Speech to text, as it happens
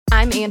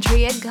I'm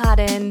Andrea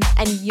Godden,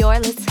 and you're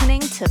listening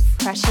to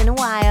Fresh and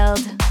Wild.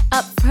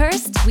 Up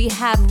first, we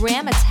have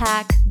Ram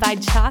Attack by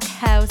Chalk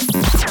House.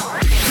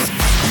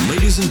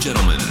 Ladies and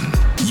gentlemen,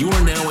 you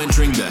are now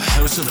entering the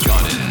House of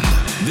Godden.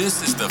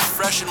 This is the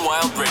Fresh and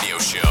Wild radio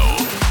show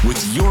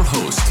with your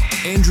host,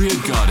 Andrea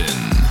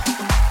Godden.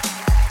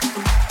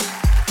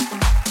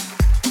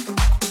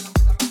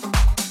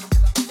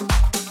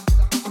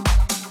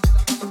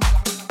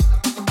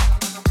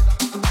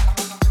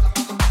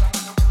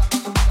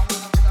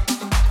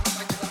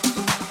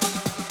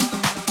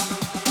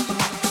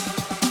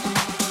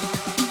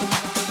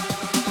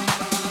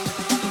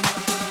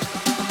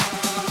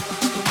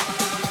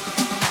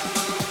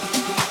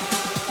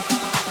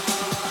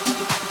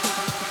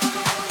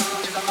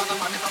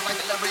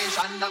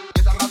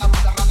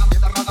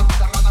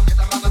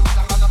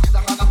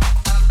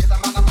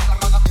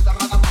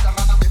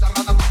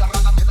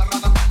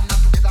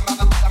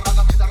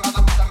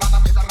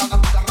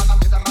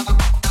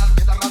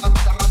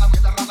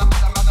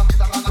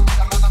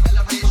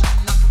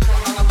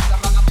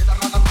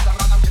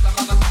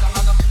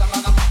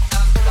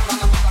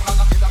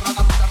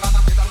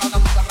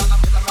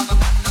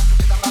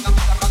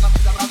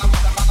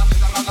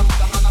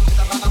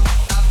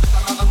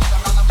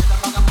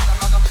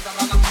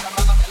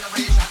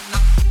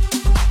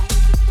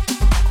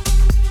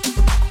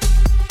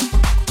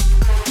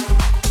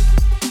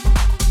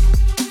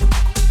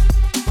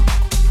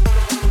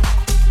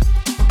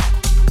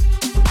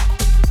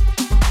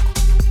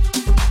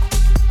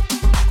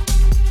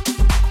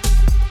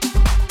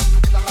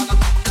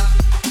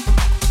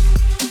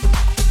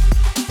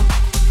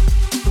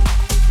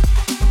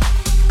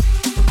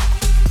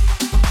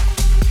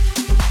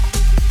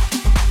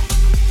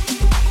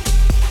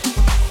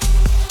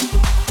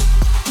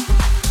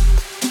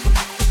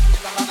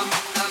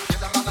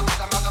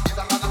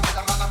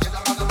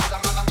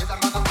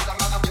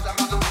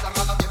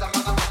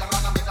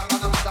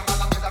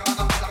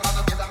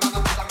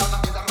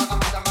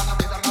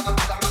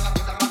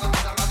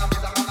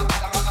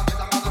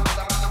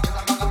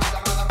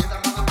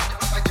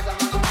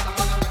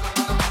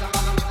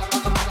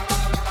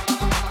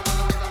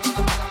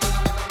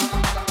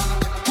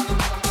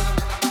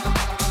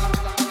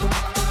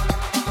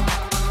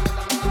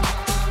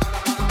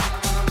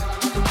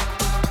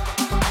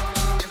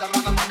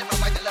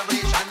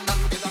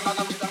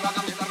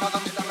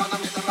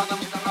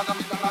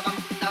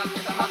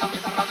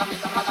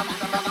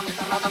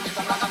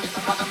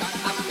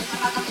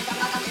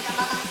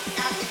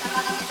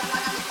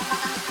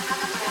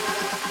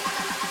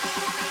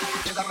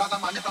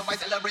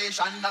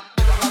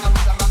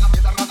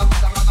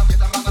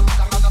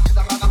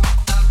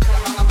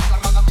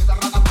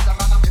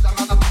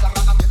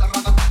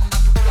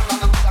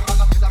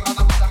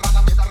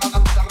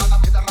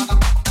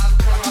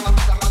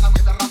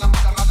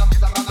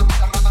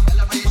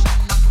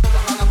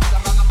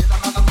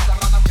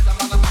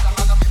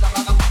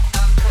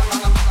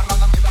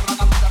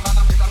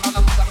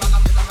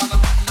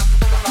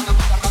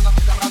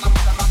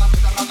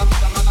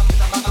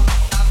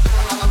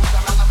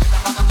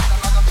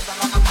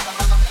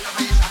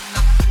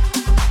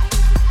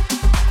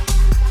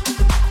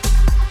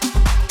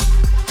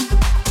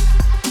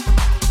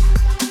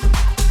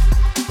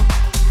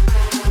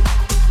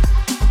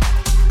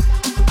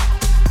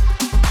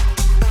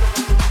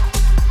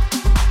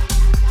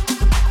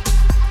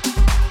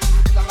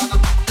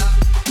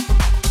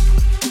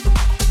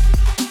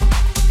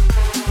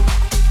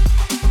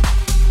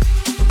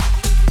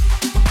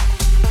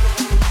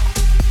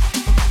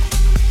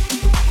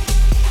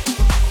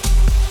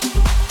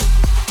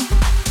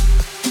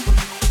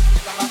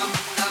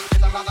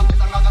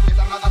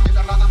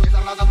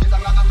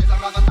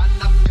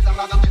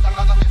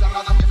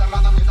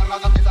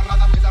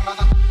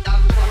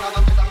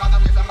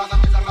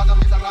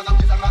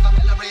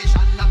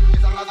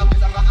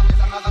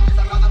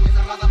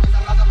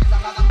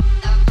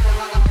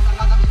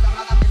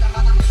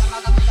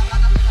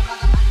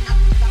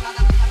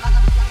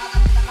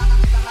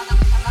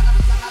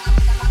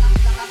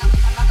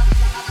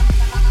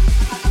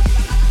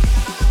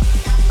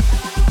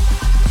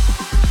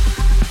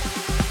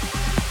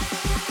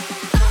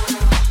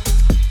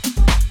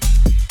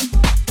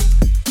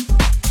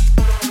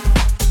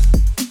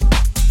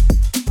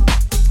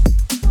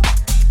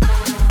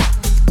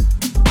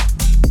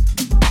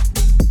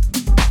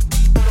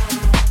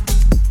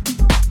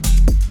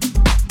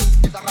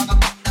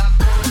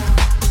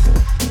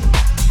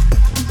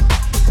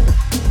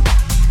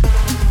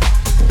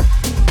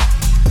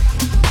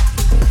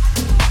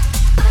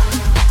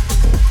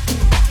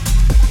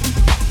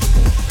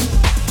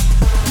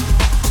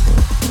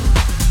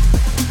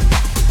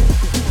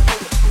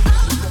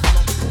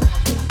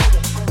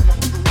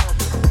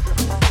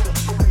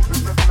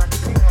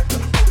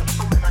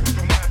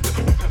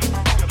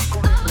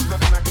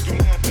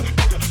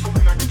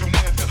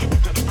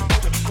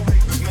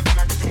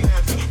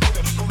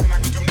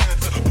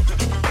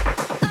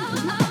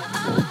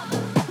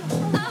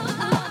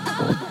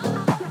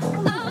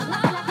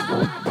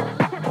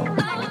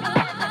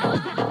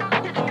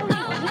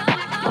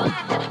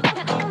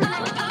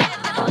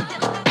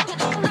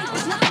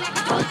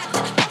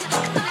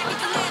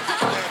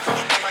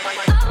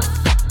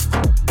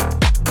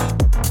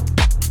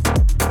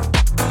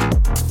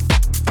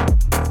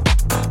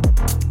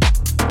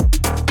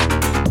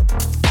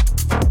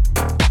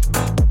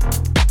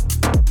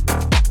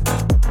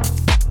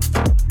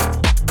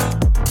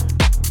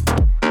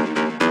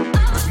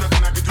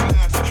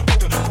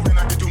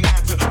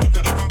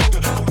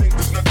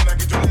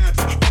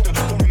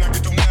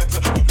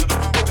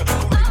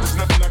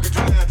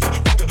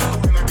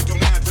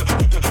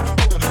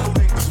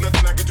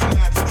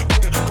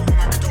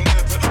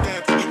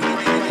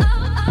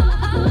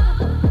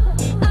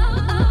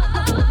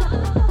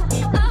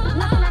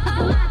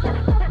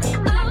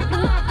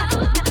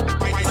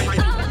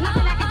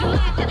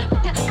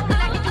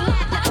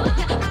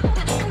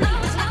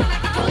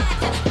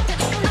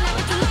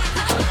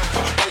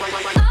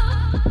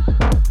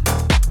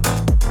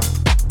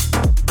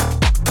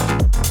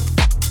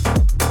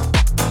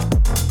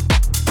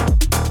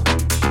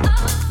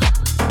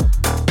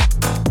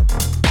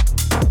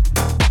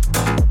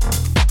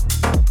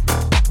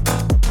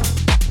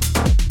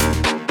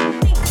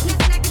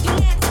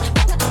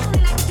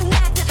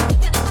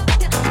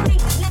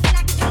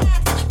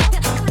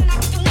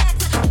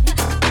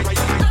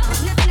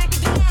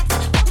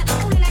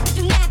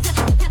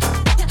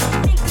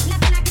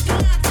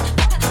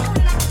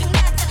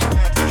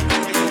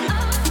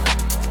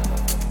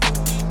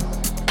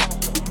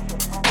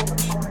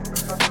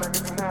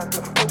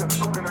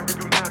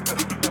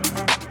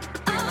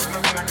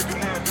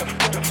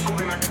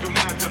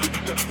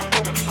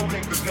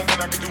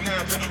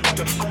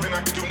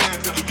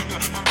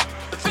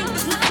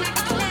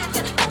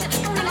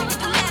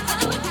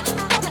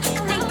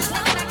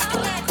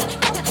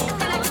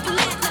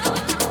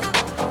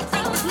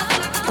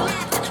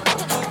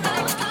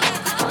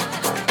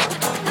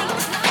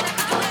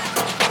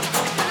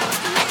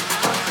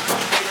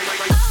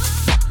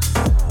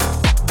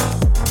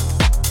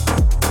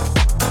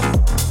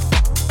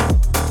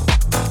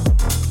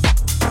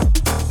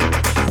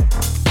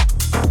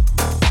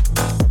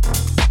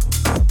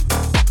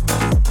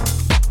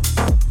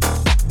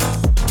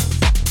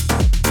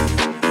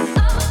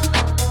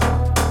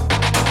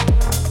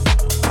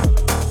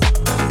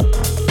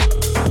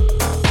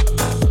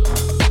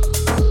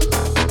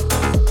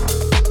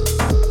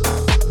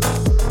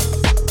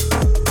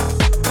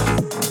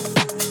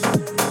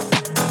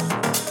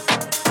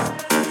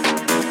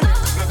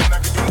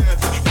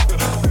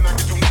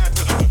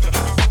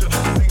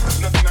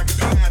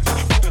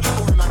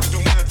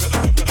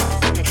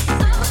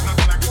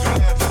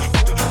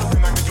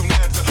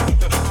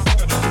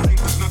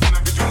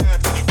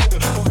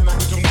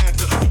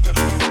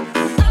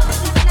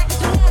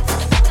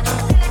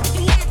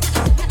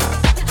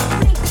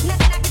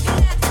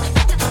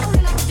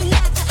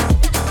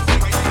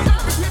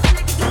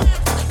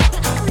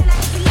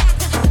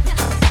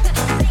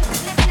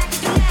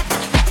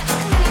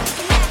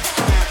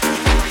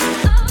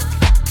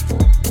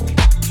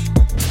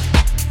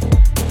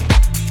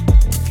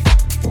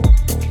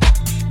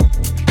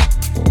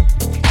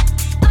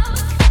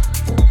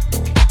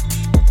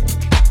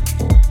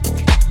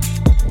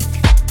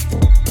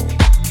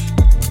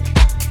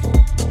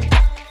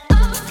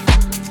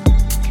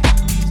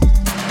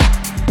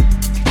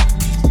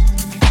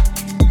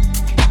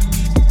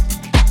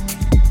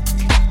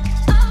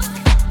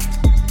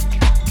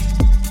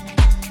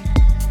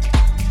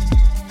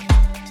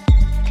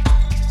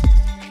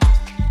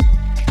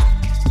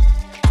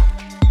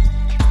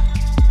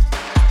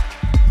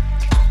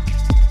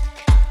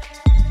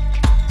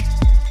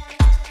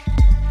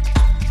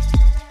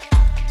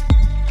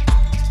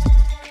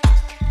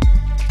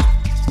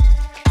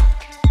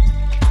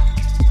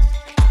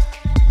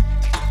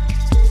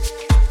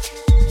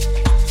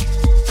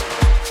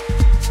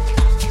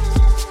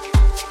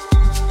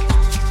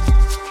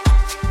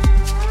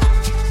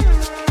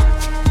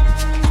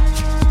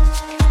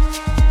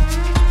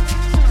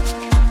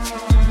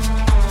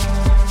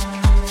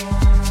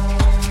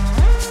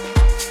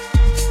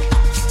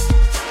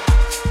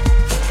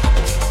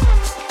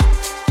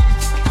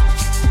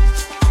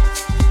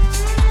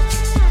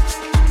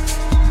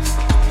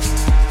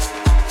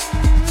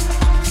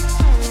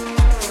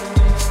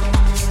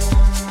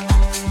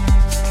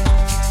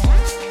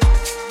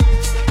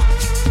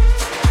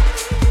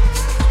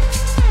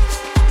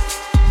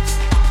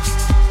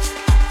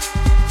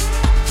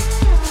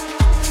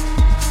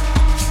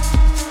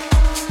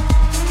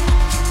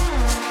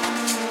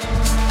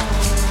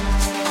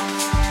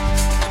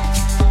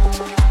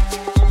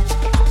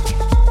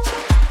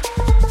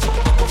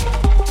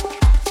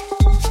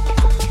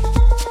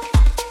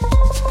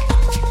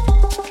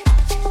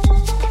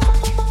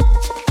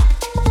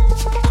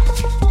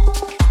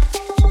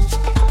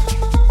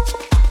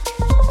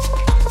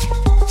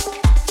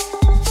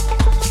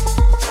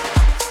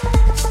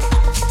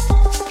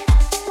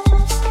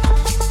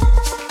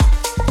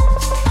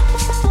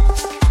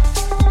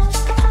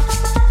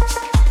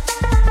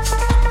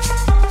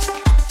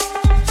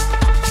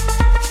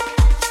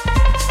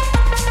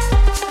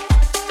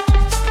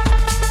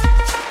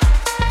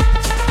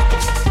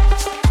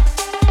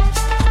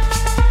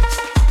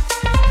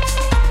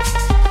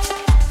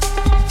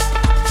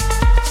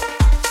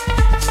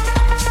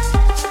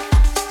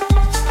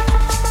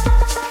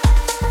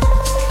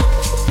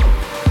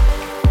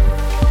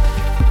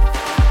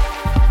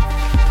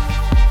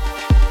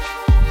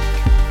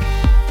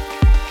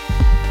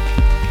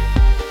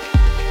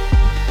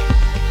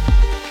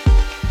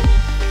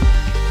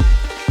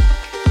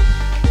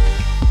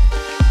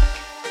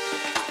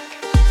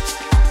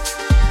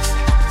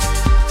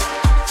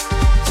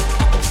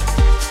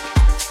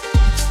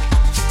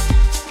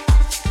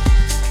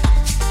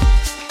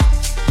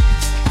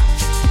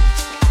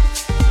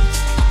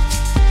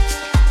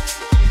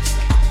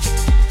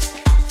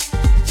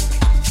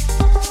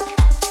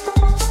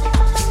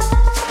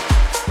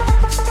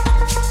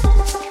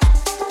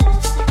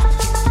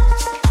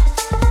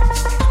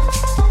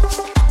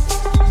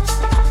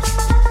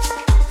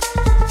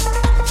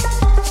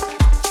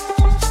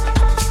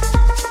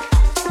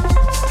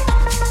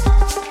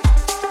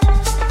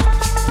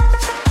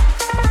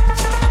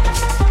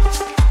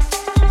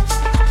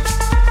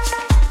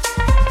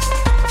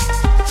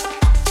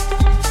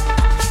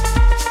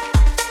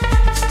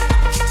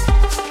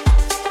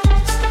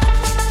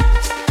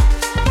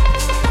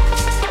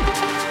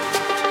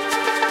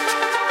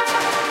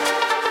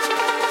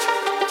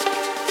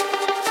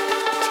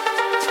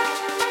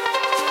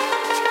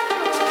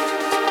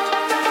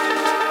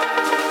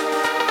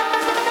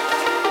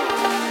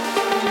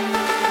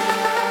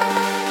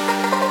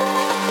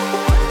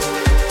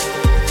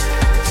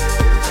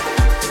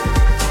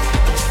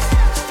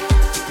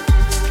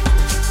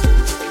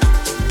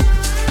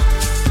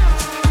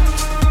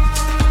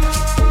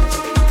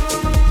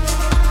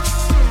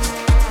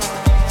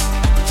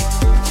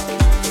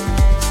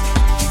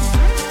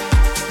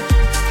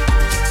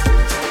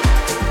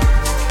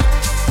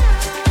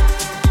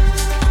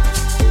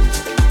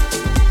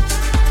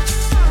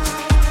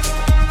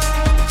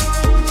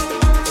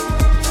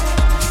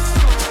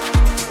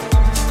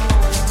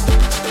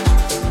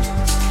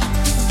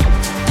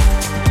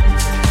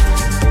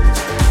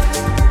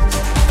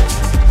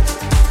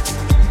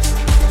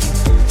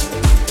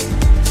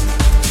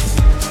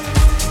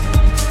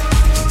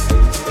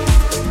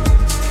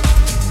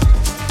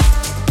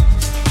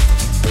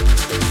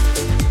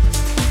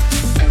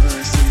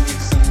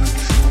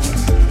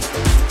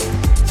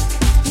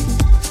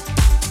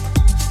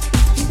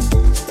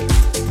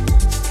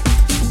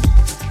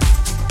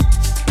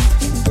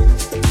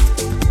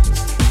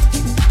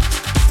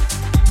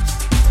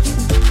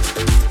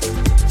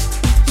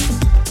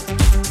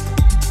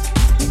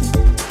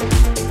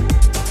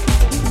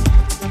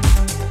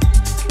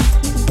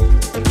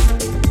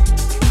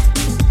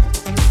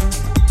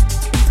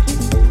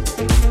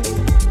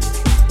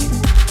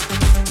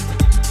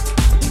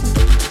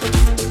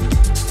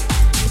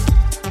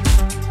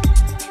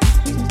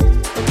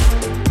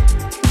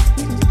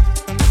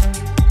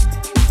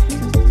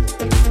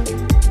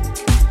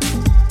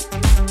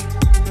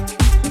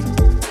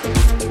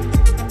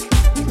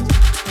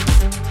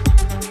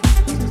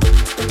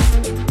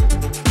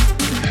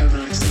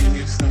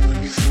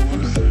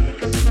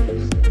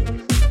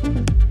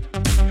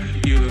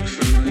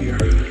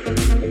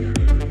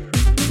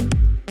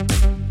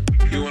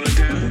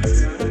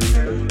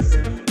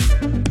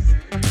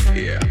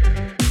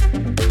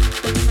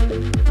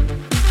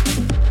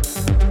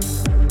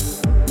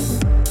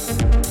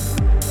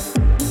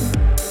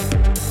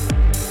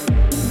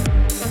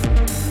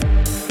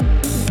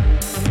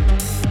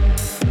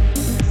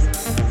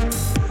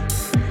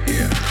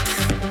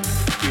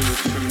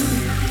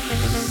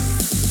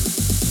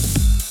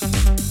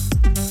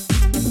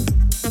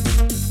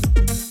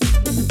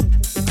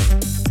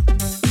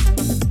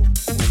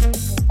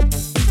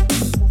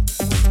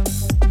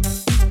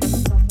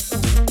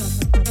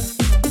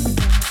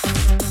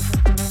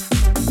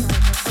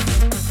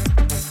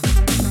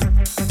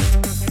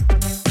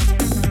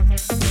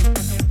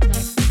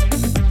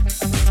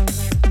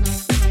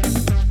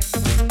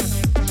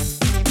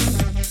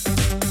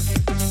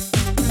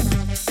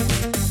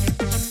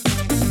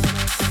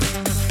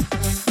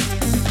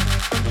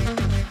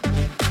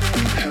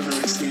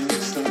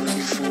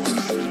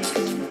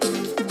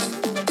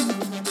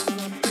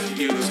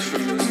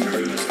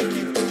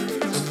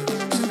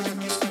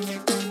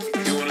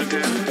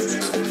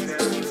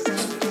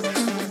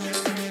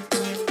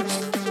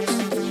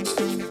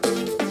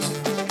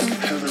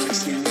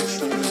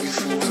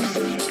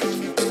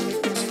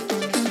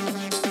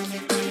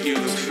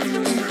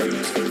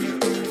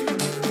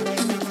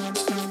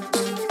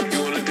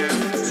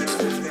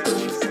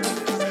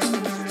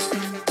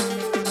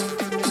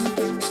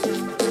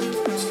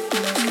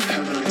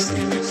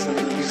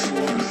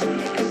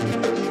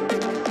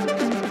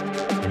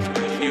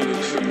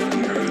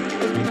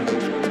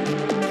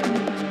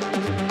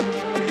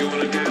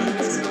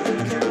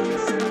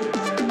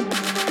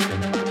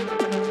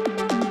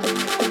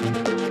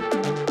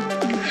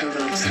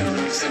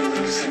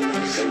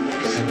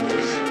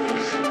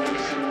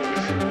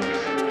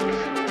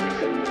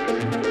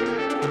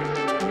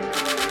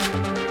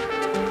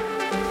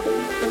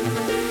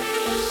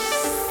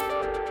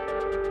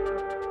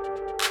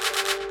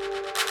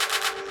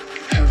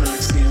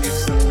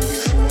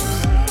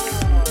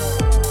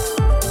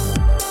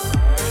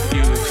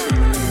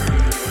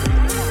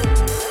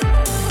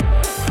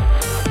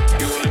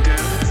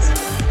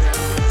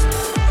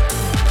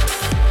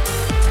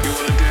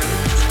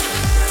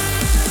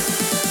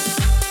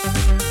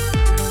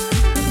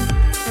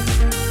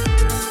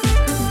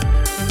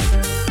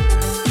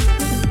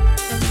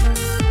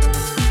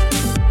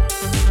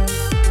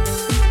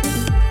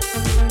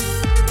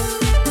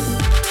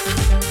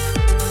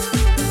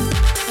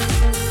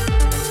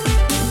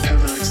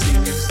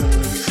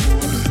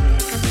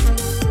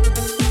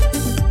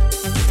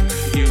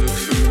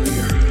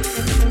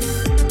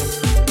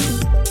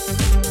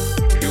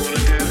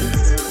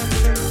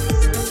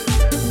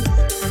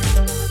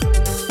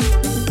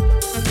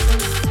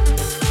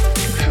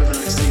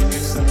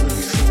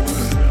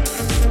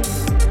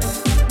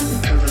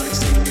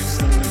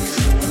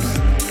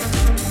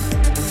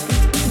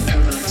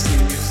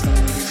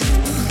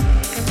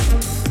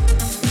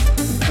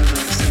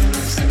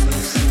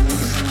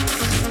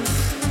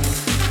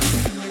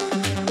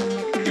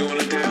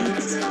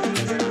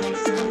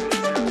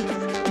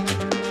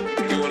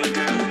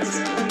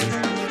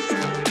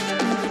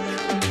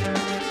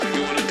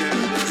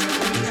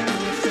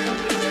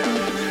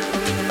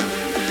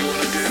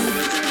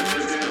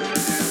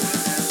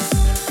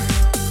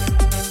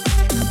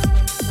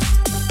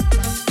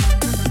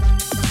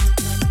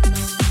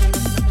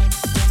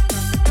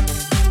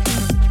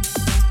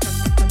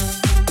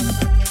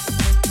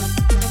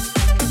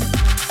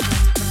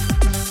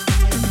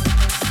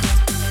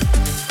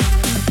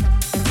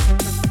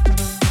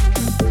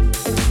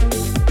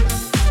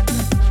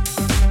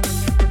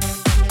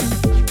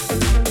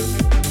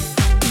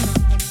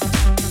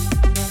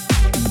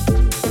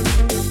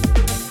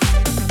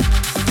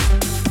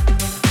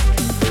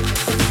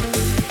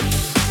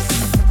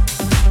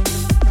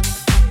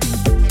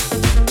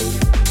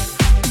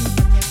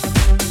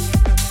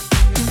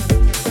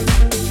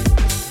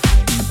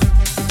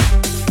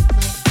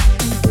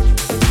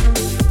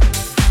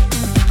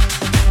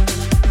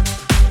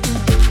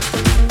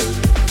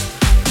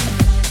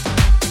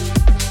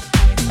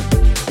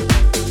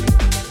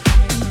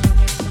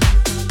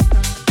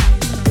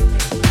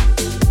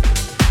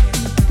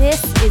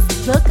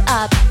 Look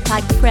Up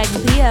by Craig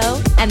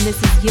Leo, and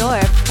this is your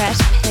Fresh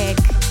Pick.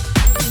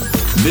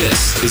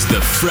 This is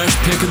the Fresh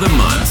Pick of the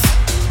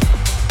Month.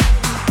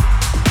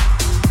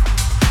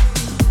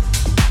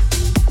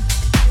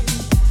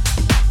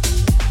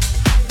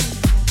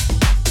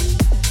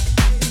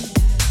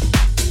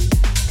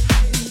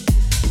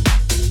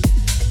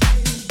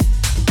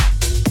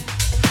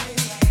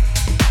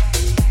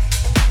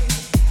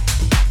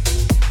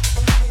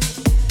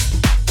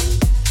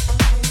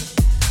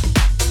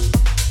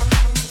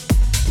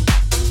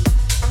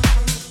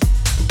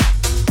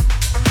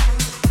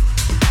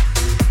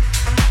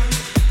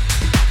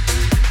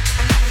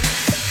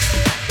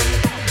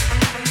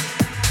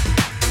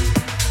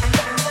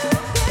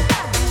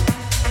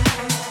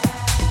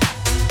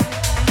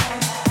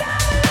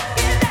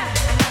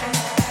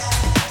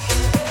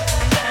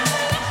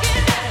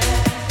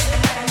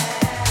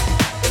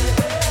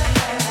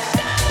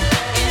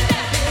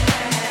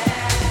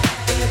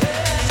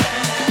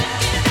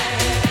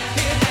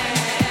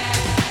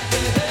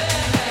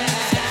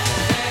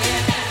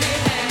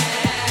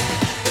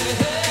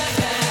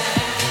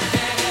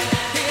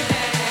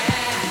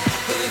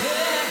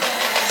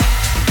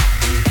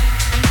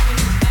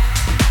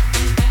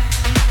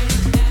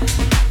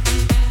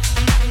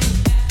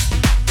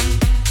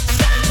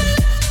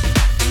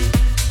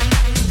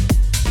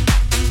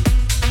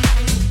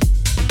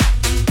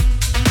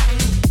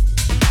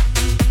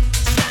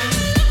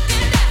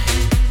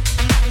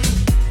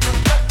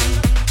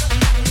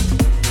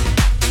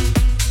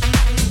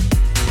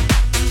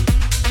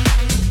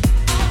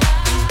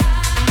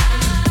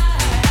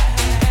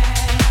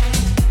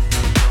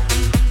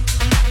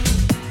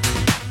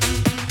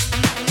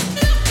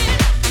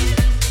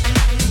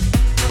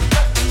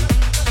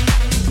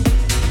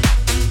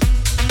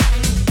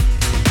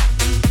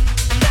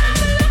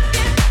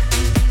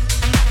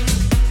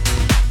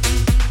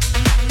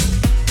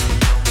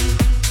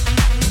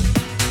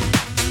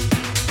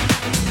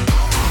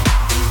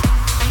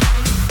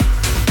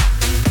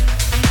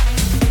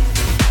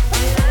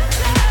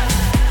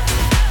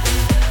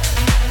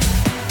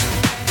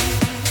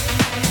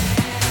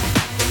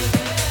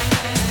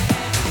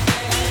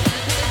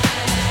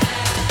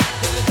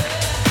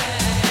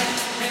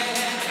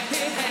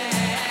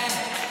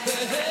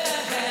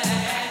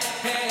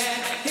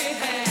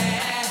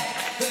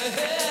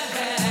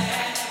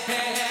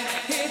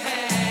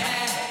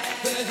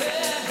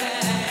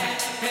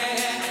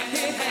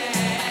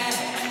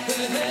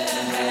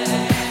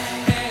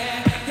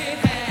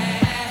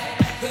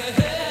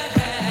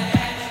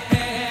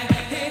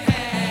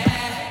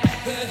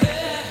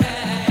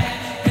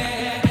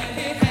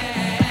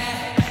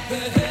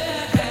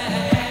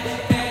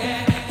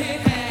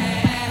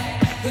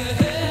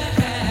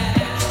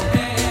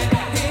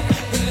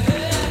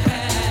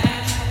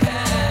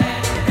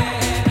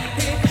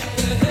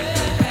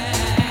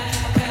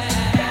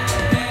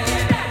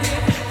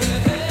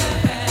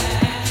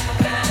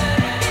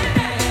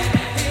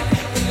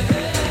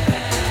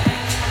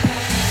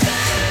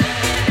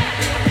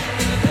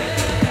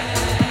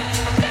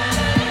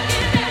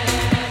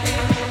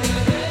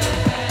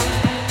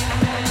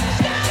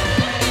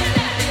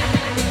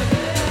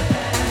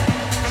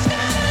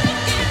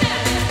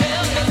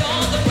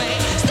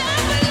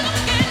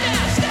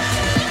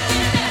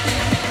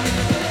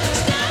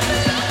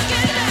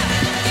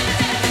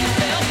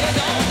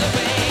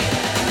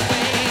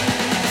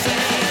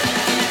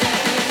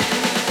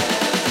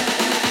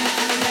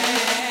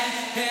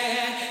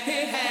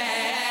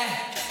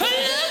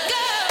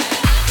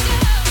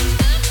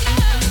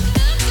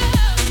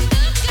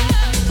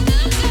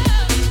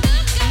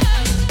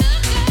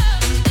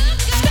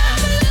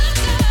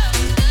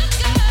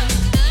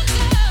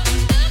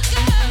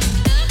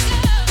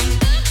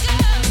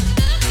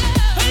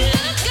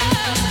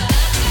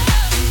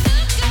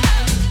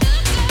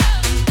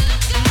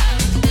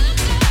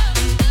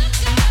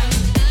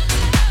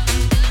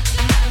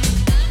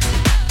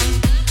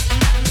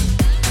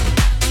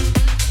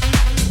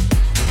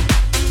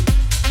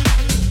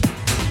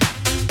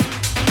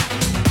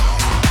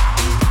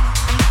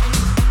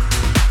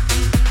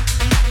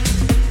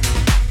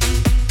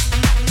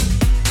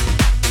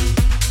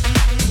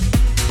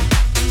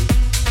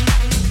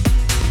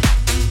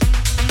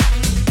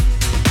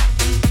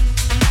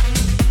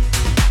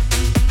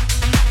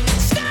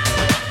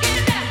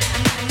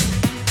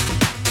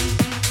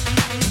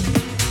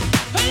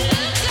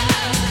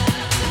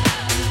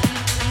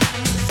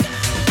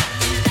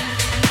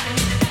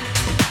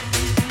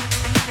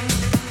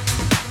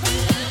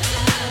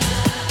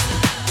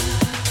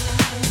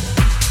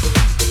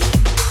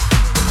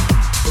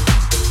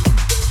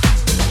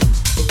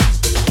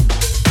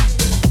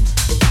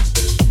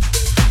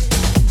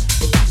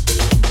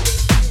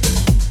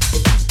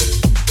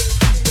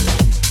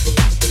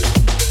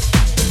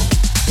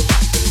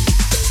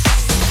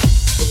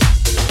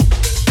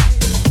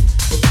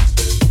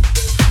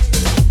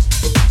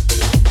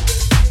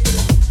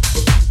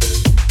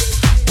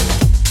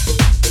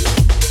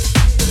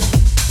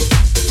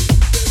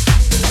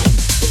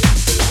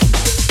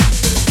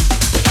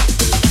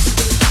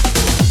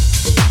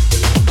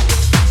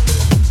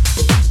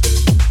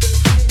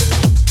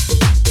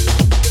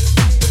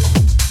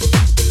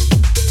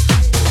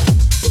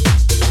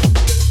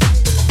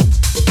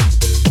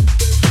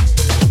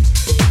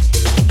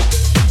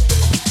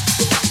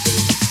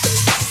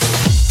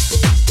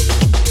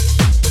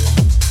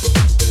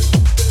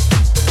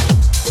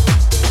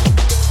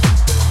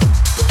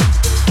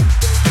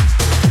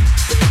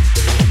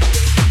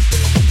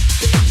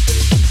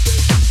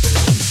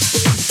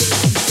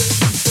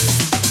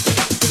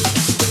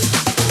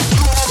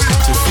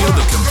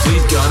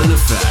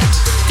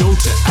 effect, go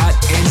to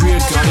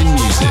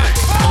 @AndreaGoddenMusic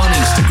on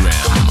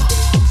Instagram.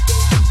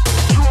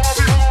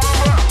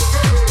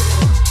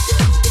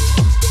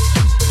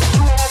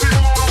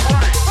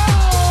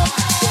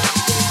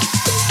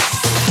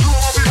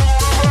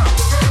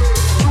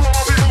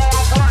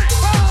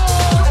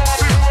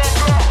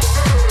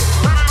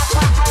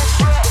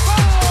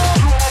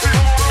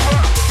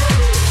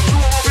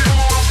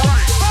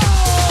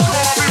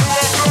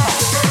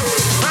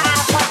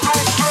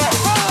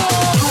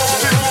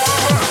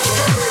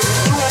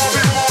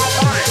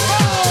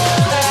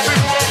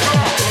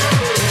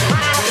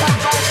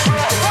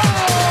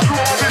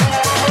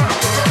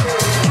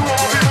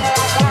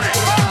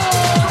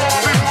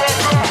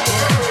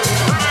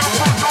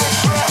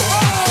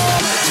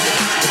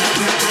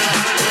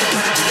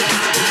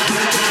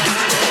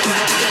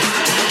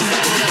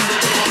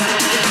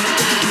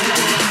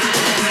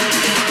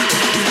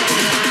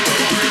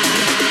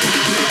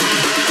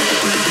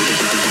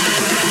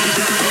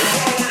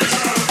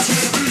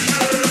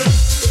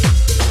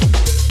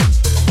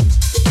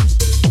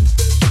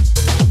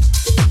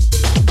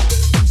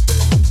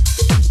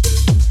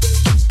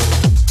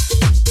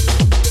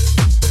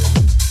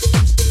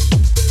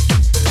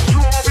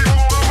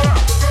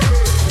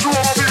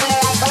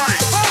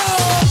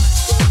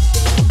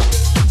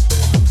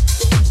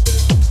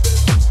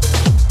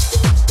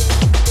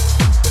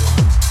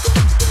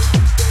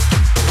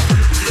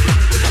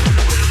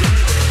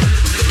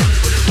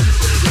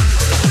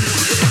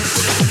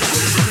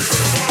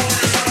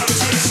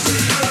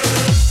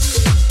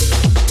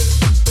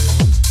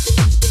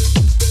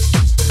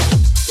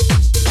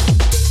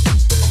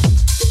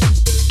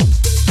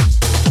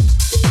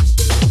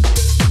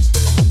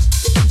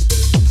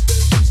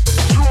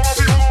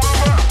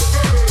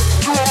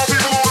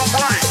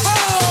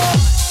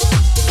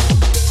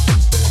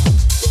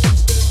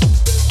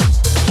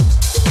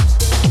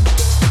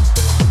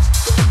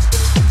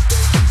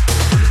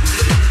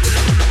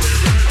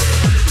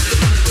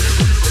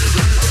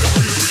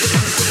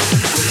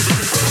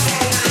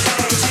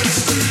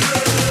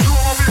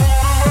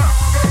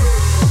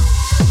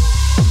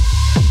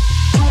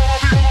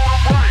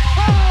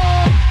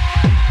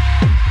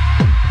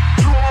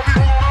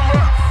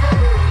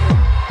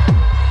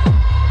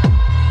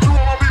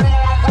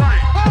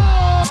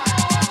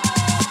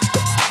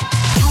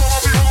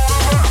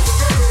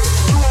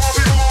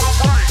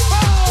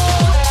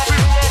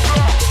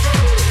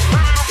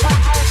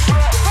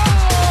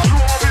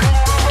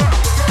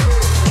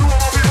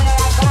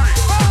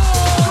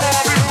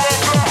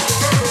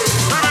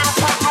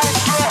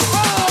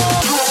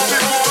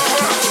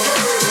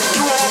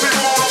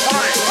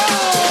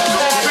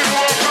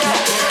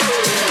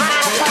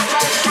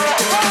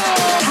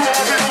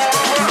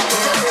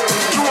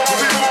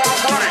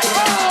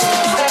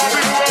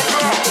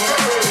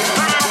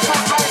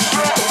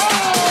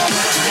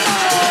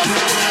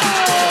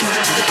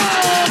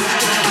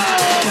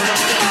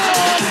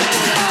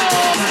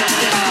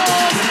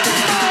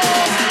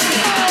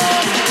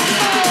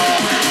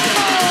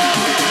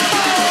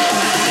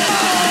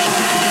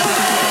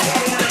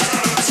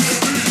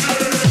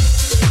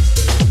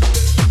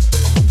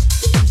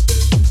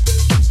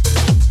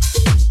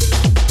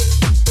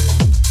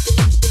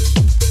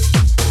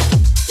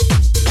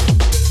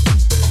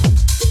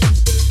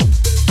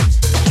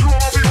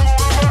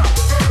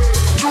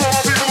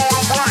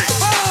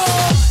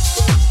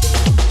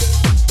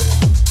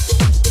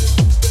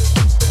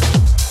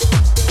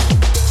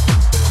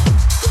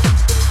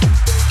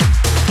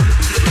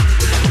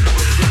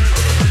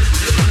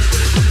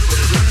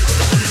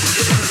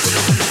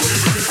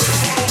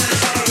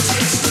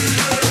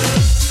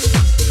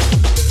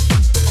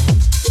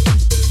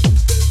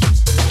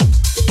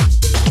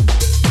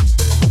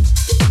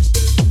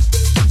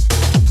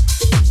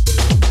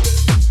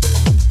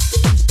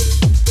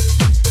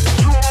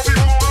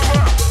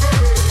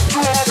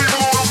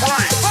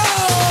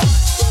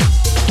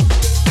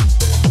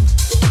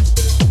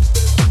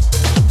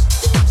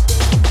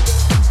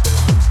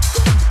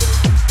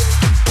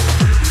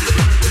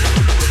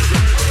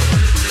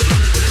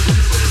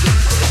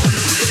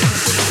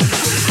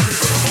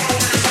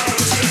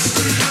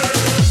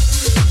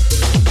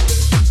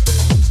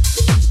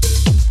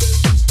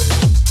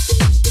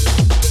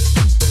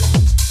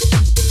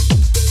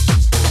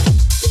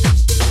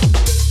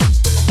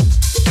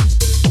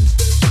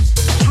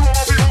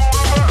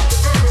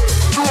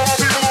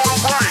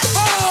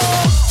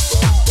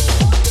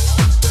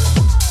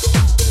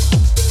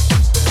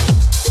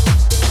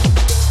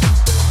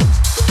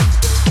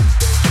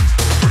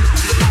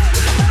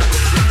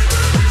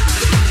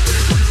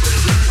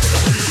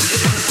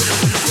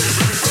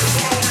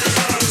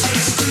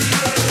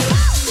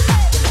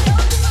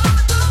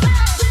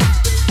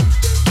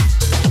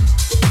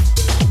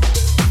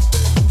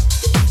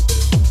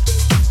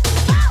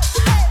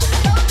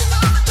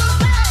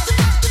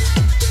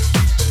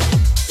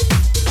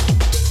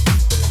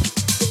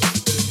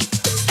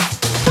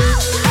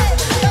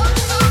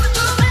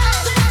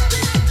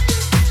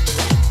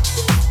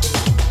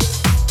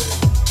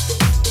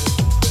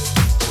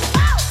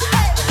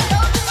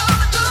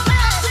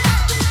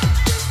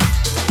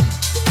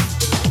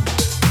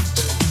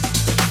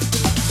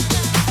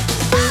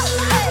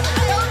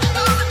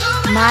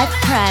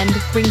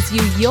 Blend brings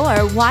you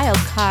your wild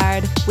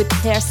card with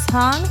their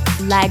song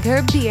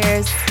Lager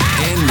Beers.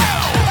 And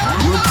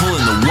now, we're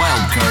pulling the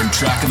wild card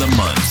track of the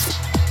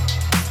month.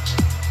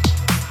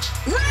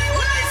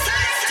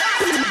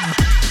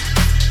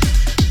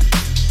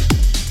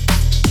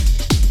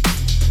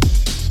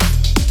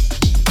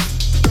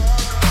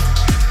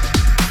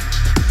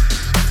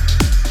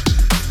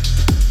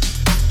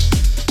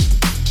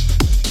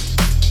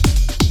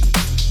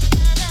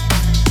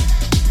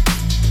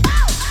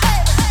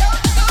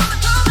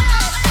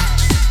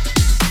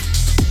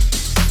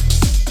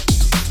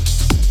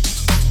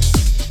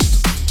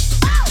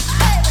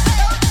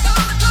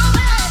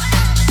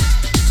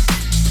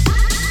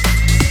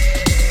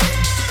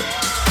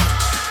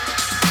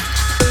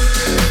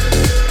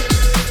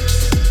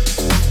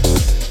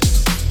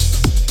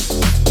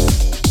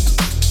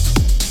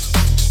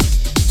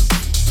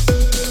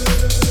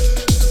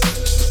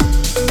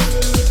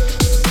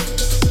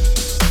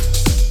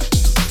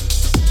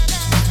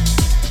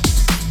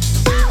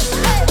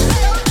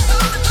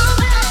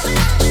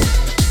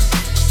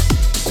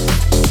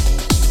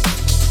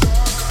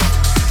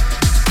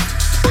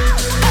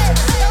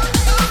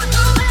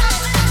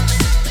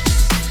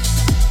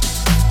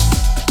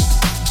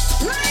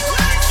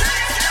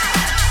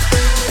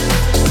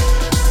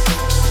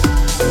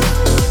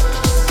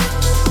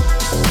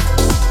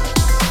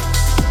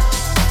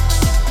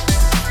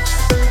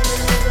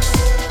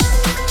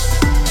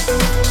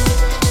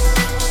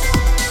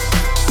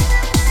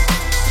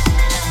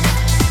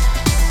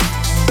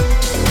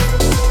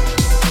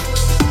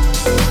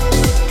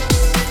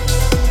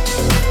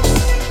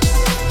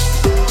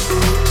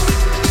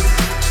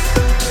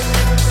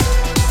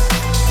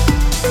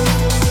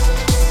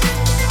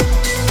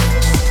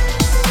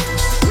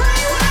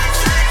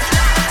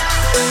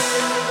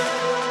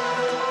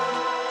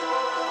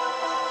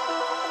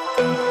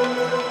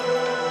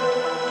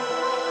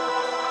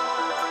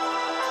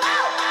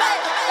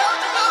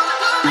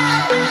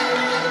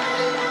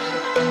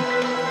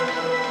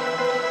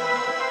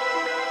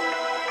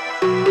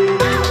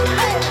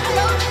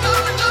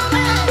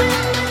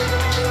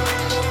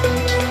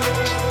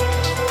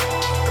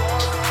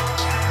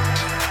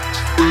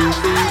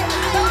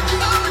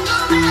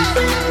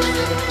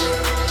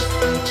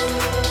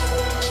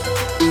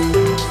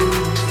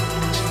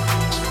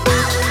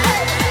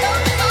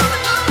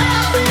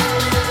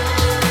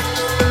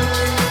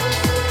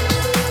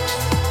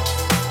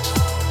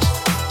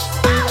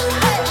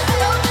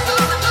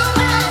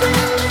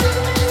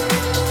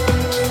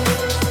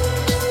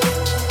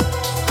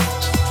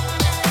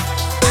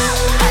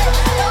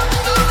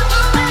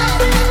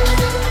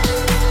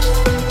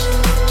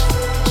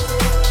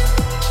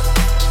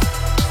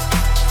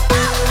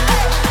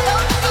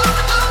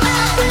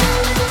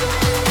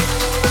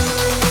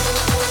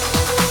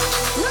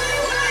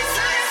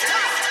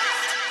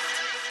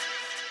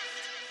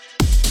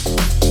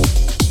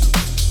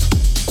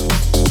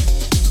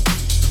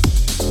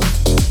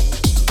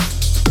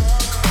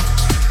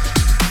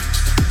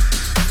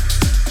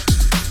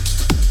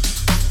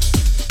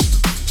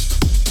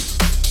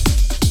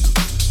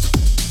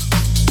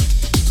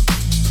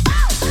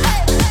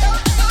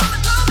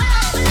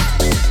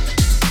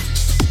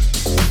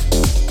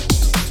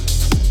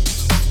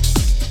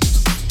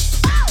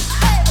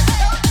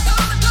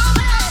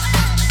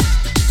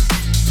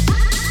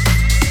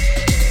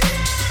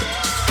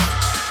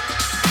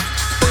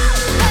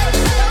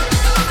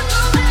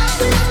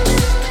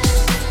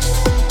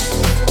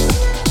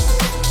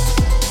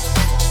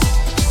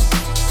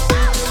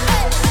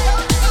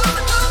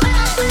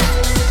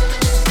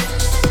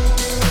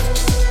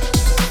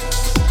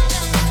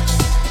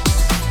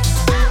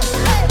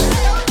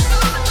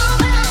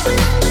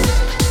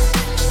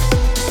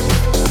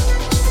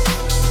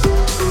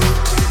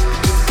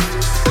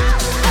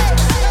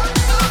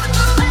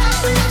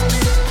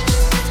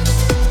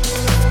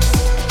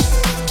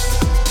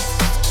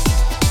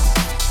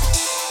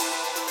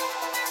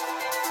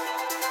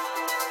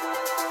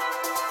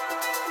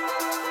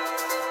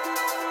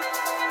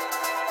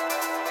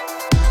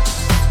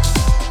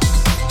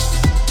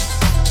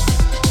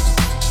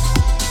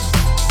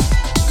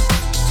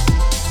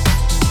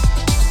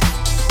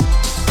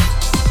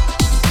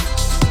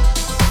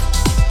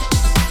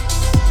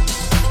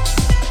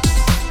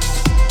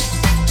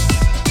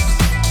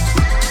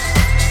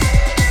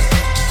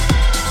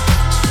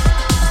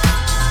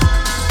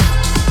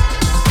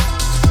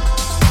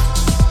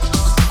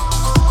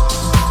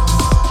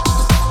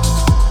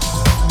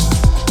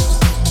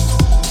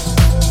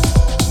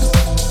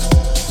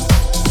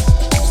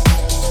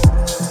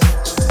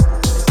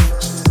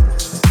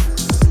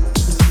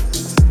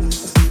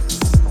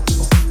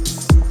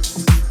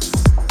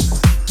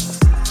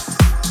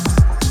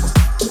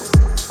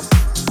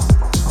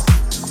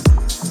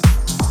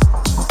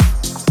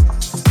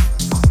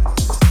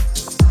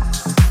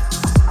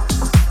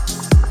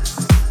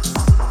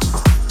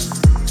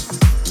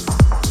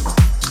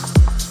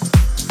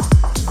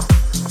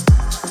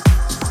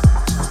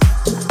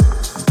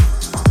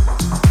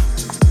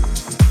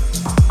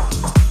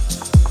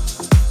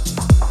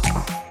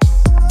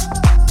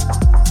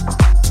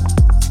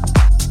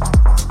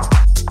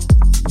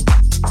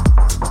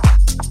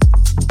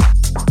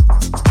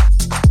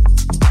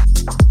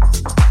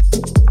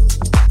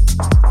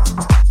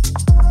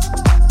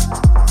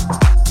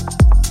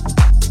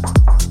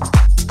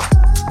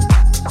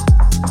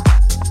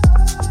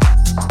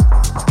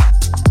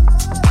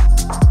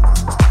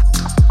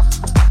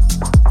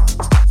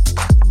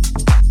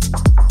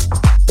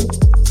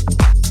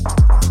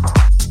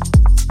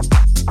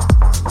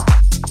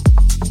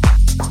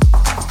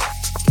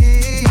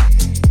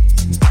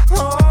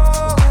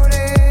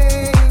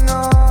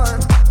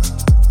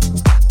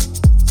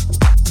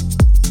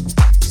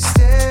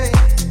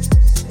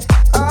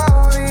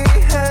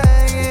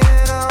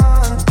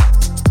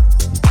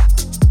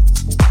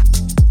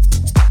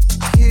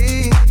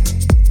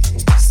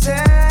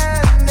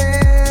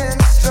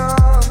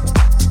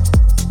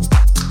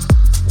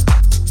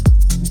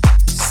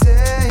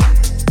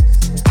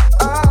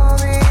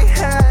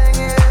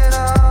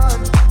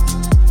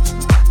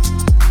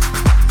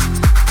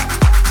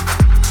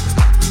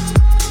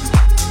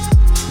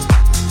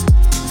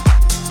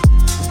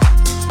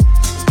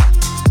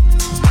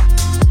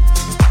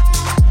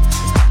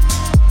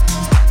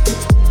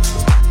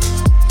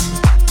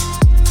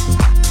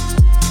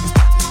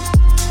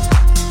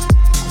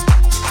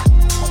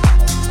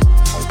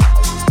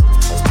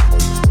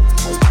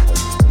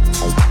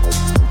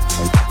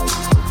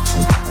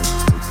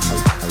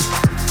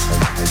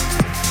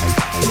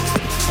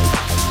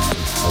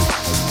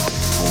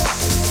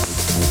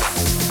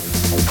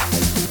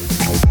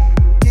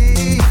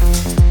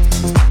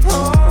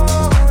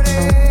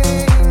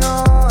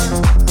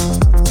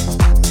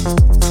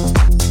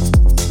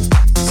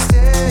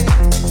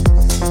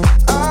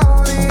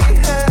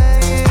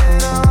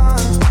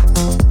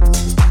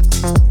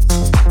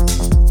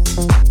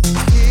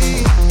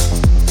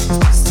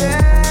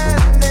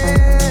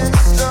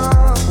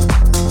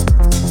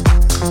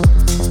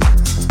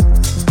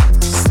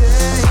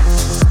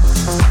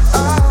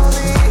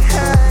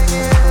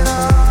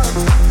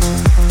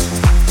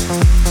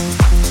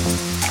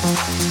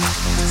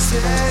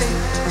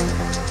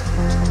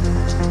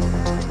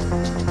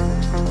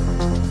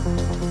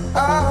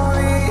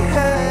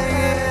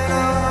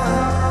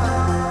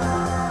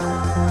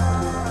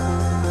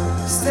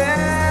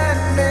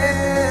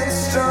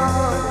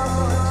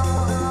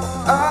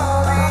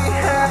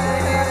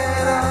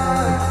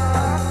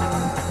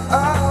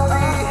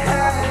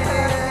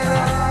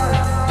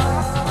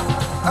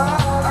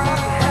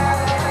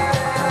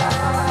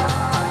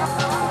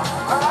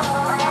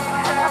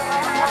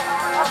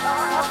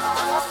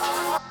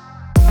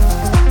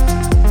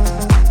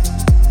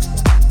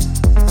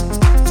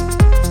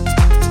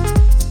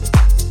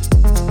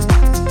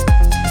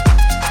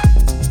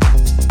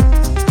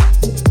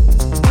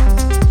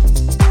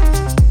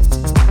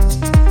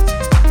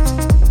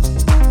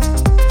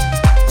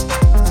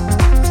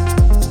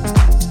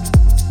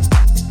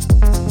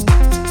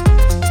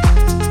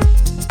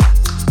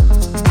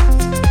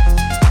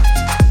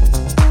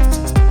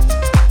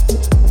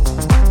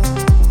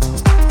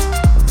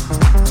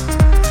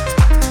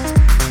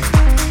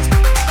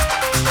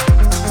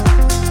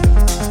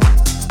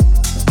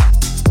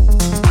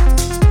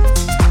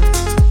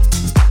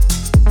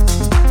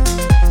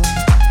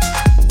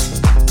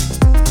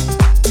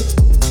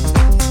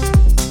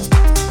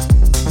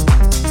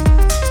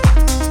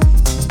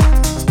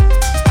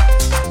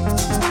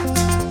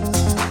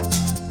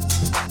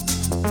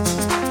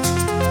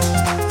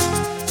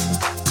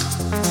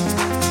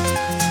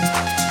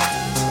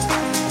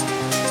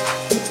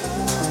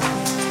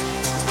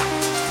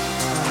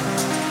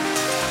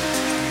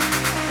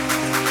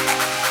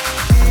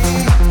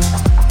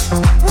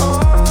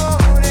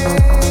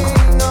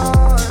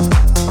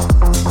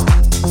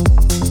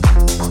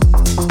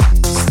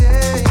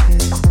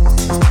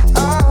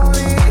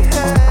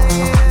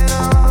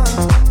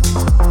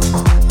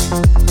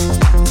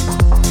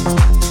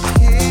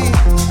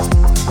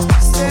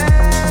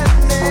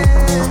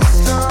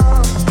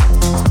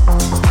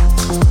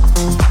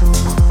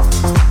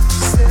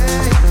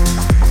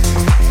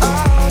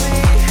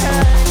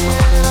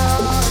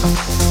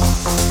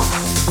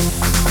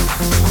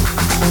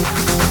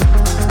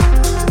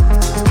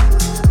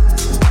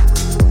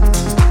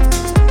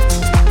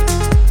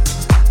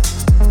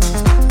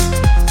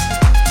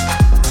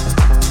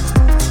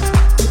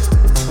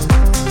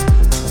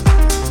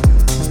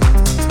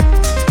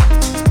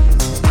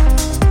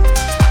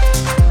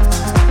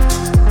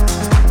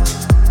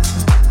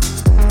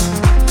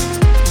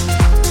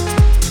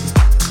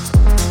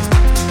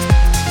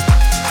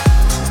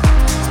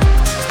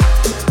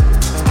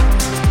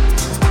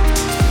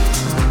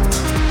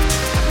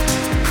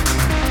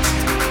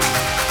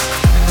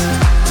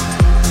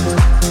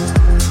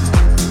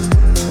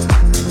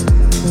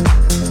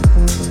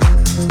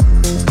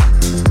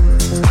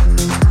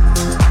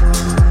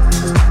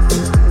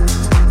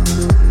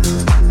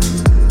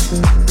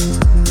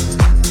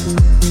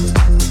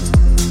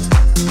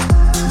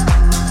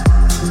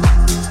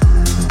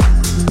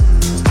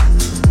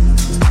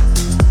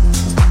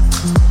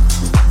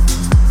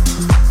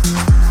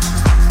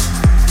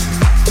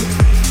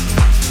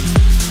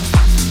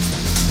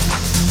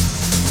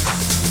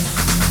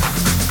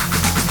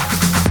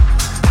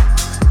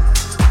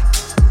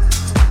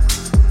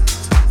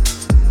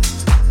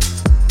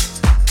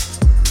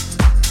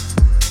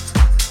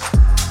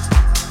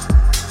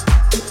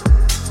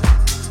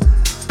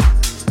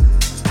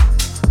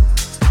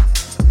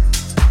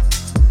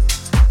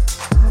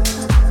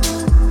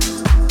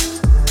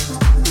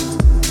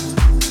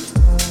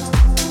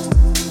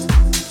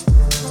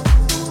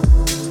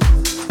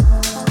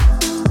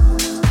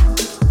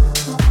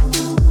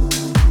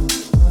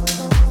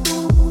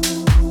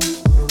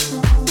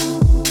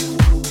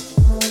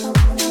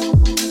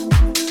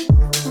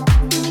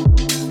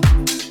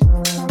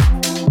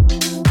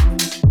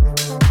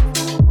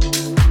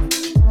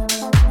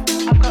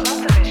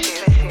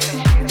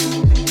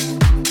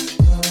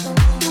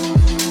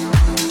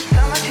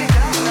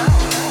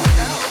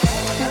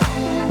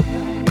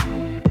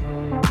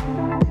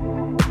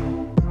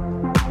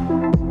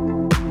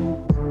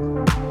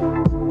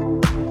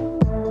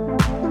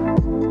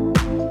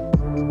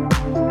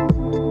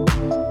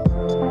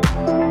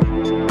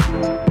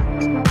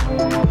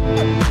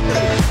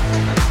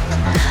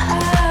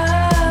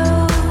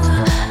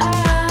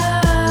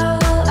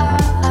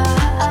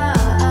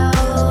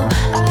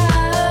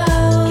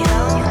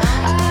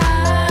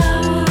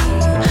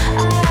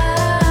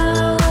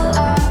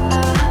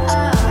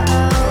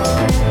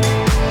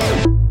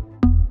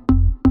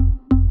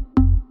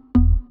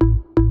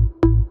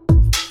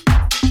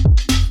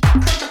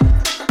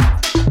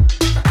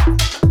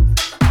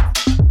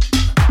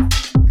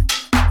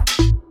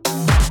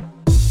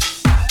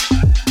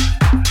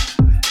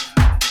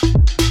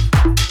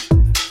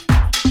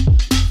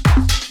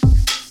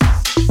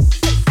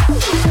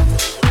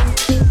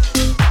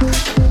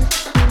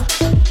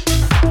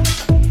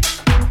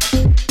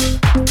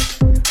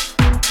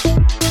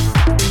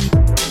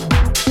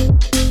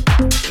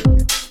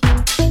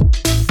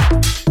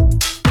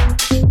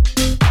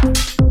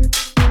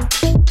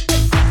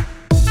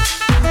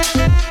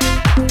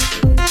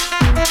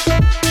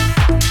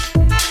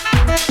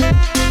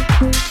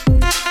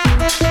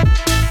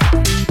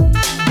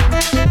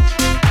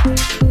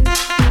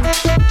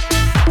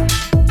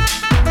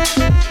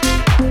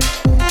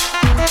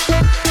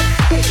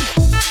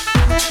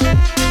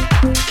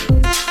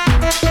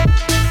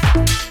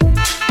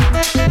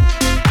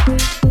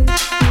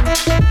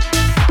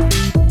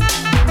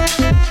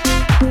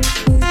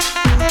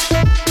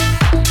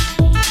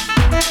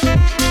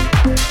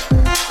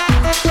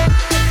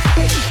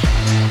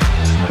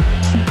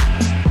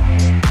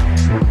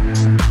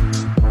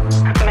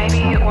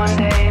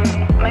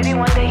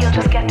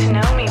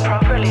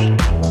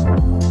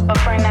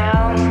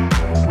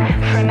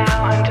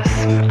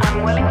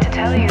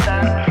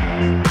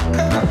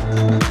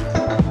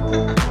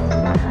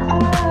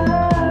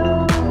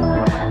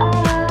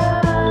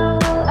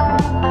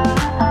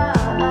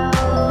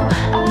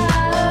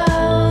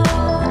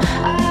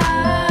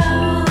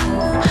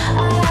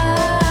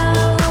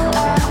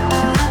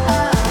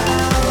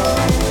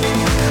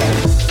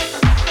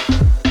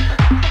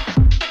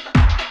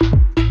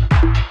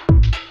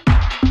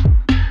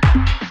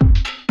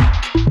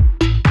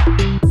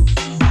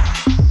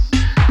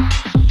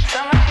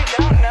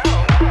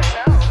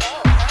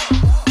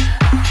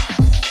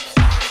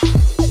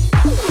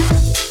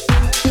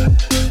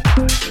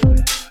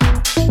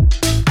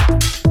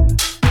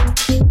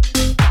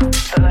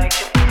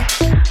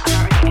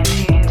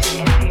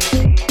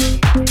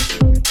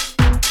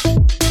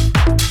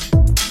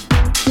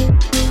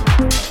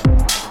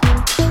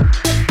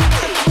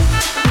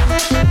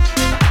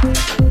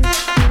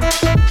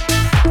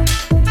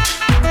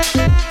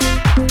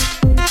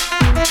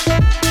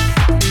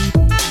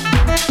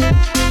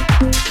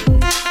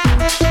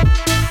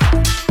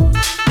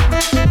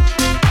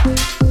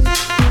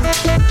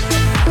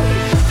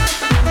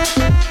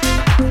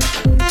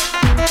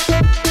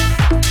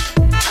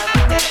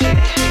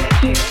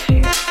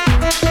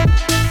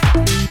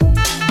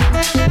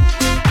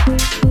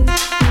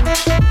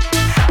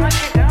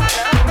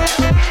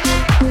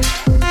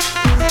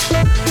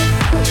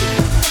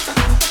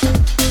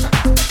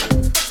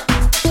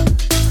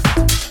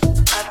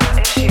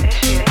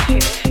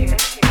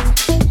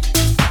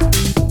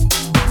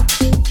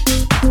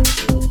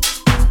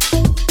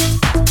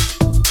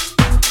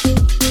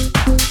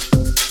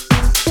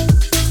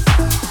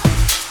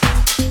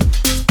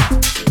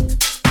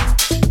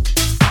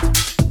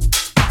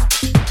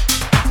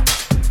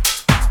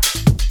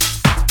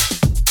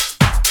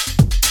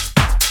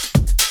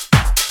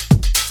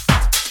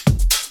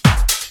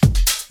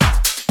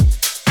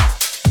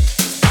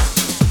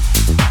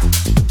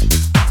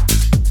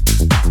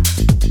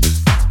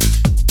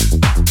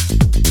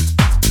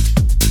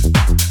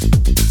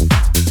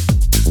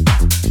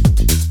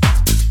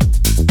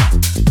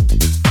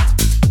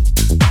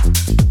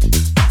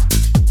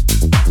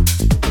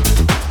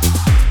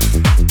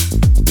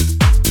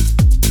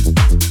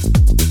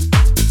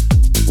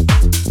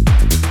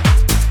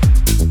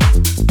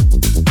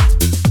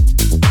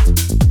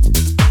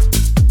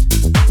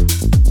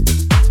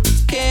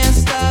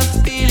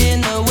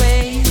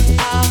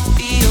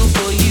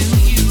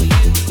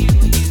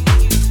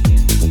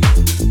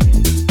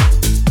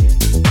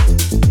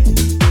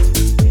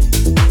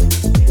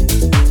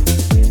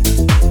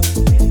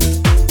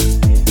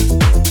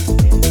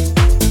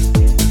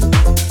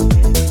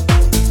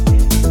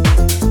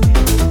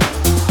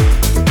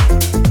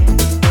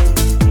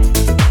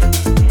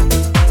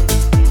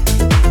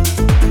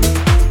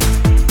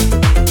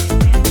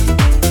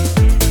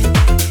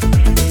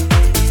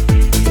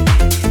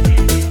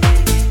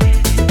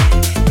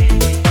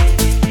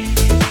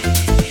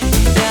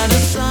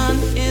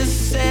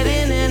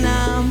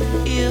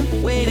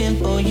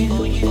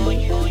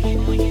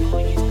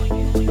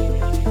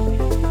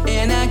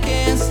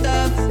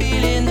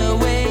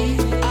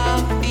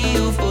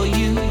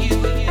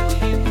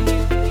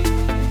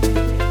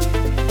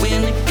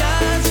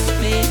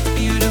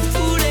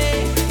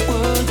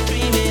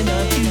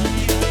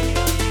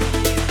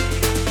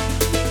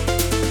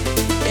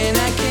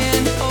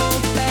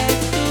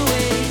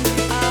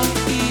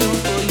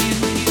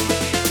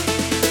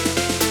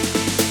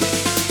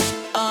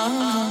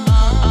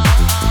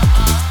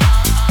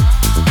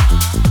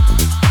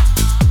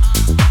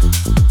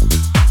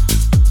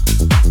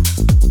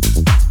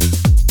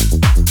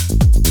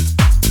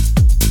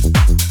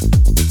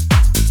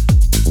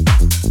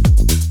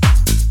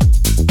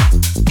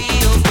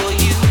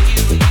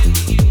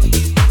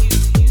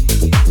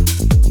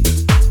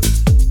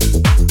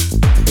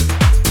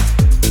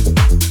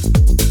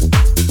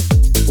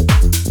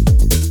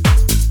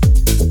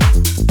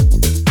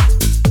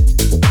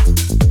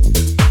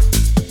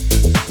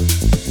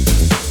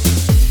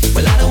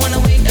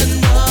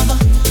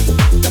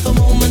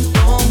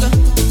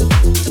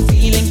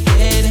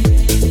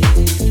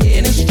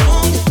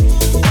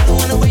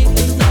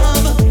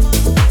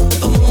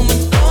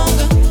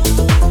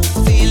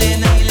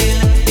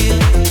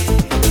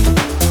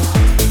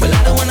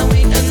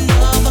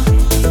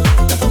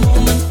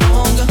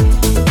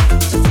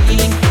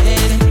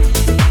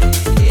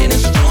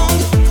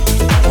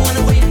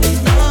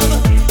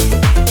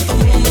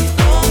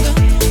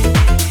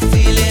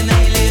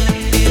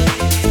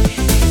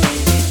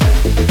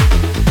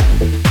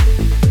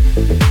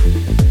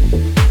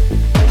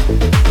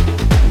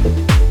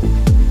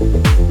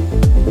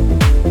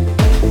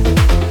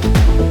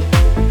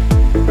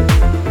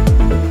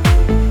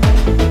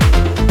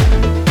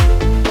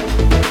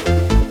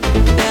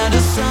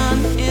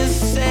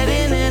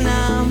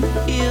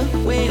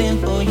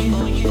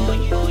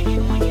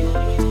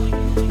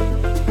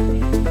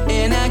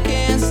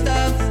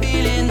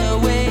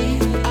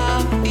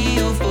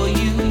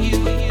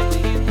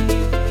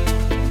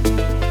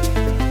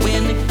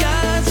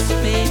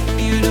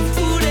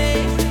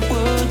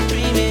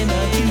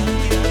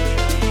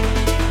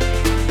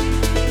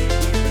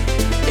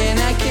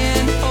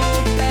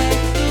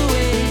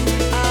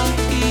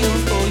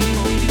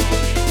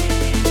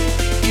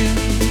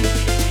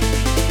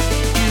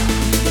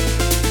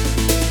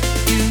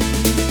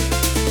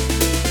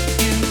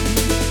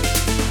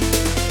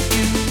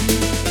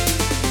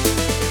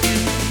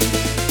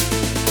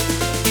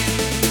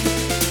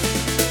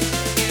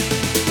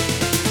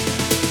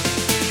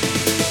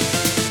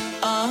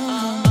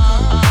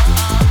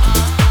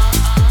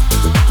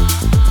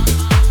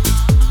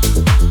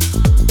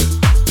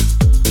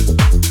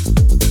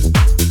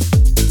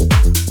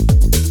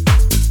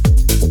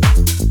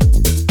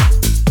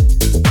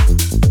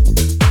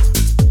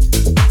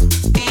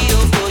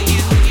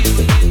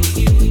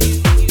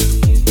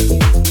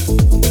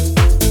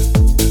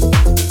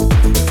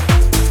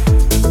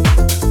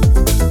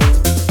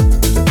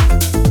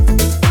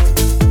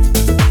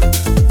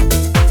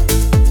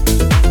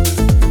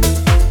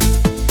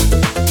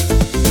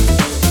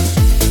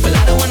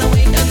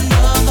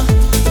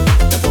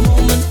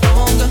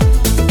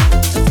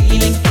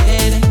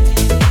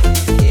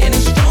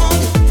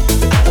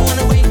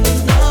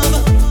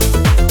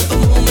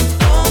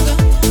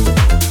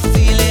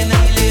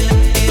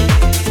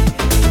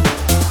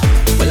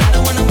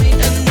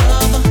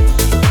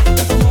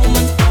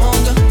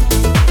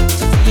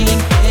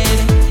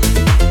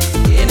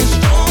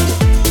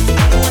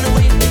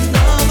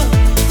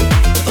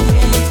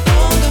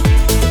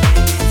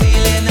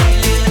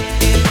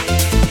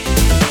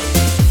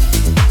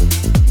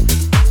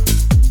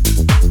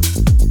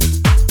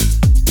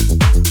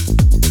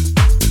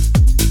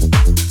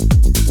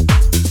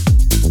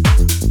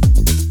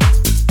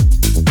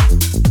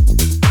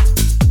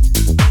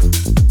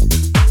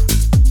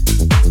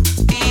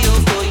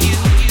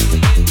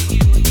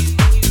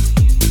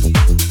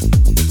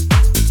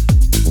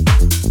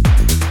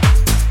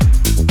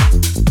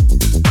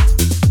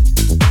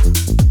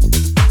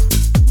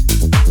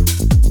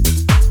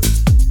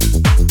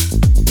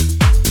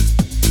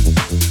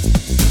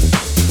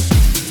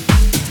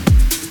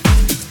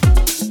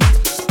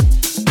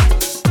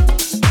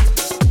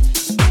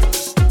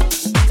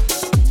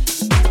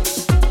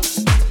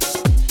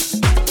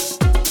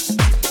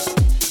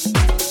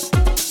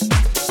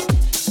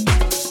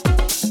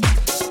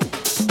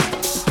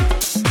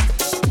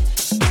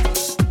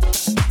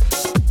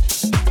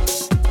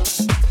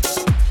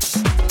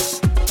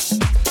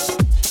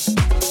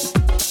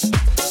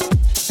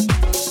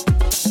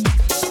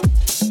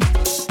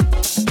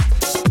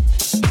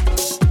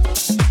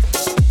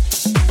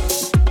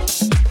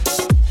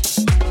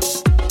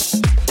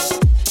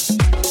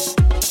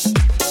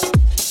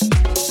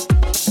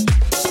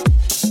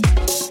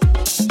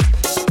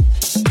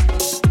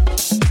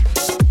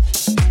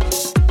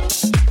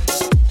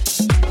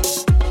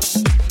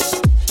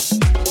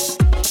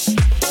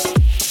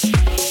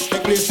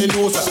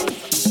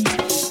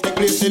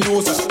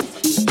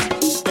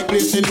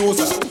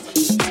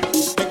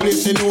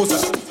 Nosa.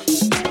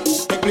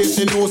 Take place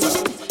in Nosa.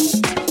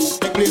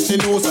 Take place in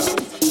Nosa.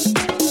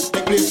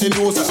 Take place in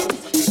Nosa.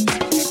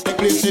 Take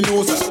place in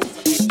Nosa.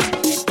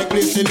 Take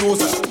place in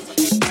Nosa.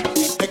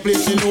 Take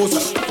place in Nosa.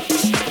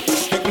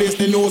 Take place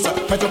in Nosa.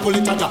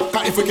 Metropolitana.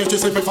 Cause if we catch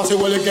yourself in fast, you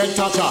will get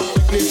toucha.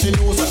 Take place in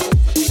Nosa.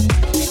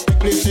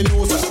 Take place in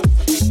Nosa.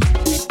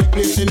 Take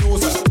place in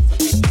Nosa.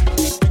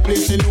 Take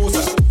place in Nosa.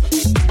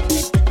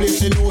 Take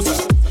place in Nosa.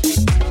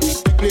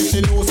 Take place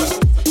in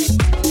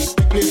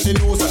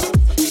Nosa.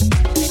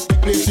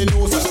 Place in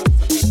Nosa,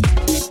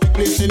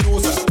 place in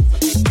Nosa,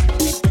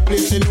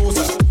 place in Nosa, place in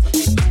Nosa,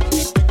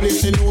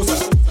 place in Nosa,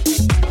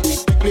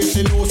 place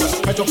in Nosa,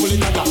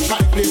 Metropolitana,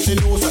 place in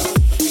Nosa,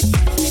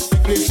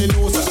 place in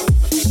Nosa,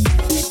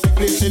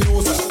 place in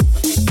Nosa,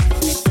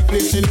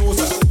 place in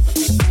Nosa,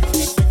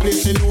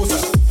 place in Nosa,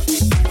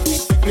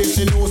 place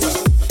in Nosa,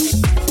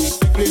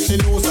 place in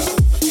Nosa,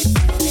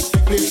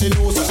 place in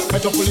Nosa,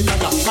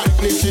 Metropolitana,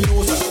 place in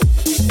Nosa,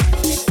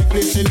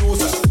 place in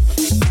Nosa.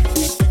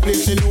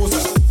 Place in Nosa,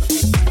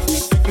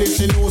 place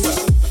in Nosa,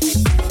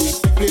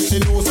 place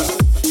in Nosa,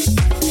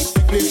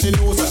 place in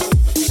Nosa,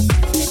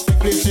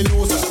 place in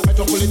Nosa,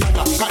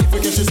 Metropolitana. Can't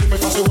forget to sleep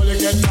because you will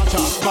get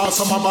toucha. Ball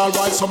some are ball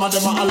right, some of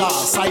them are Allah.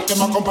 Sight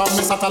them a compound,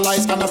 me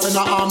satellites, can I send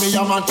an army,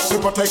 yeah man. We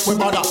protect we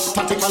border,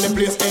 tactically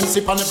place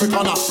MC on every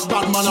corner.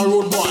 Bad man a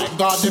road boy,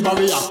 guard the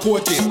barrier,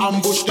 coaty,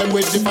 ambush them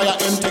with the fire,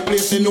 take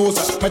place in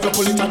Nosa,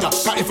 Metropolitana.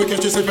 Can't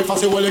forget to sleep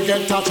because you will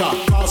get toucha.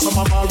 Ball some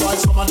are ball right,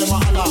 some of them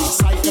are Allah.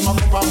 Sight them a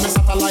compound, me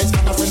satellites,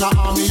 can I send an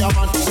army, yeah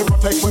man. We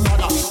protect we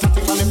border,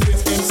 tactically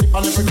place MC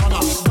on every corner.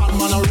 Bad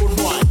man a road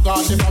boy,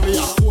 guard the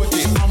barrier,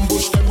 coaty,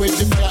 ambush them with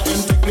the fire,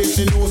 take place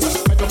in Nosa,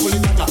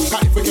 Metropolitana.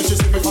 Can't forget to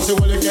sleep because you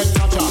will get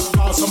toucha.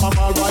 Ball some are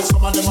ball right,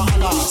 some of them are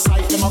Allah.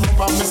 Sight them a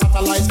compound, me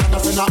satellites, can I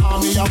send an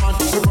army, yeah man.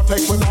 We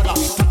protect we border,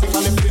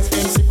 tactically place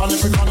MC on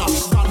every corner.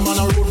 Bad man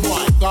a road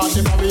boy, guard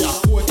the barrier,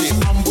 coaty,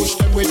 ambush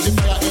them with the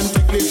fire,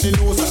 take place in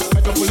Nosa,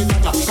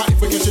 Metropolitana. Can't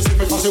forget to sleep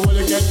because you will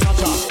get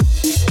toucha.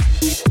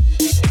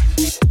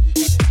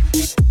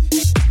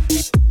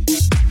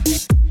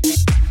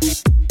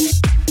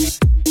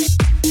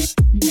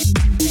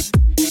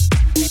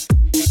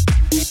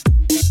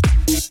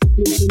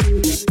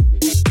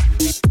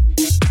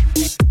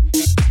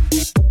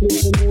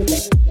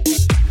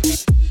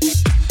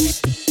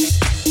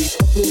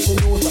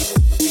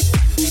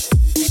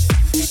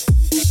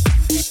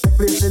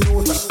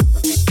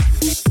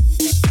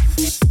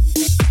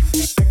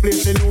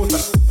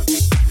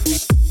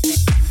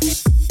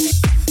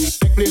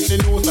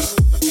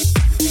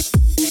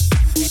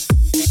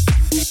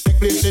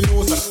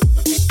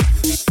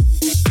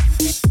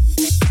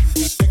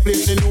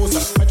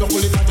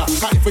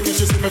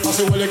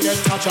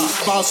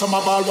 Some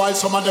are ball while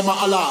some of them are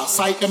Allah.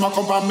 Sight them a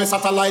compound, me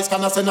satellites,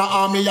 can I send an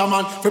army, yeah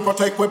man. We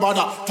protect we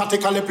border,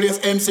 tactically place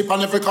MC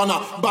on every corner.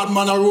 Bad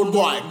man a road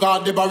boy,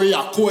 guard the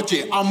barrier,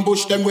 coachy,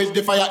 ambush them with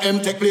the fire,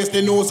 take place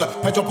the nose,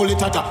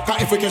 Metropolitana.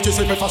 Cause if we catch you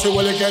sleeping fast, you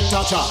will get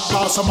toucha.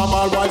 Cause some are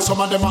ball while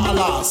some of them are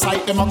Allah.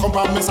 Sight them a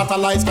compound, me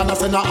satellites, can I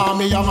send an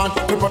army, yeah man.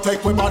 We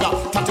protect we border,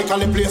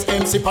 tactically place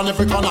MC on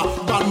every corner.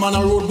 Bad man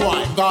a road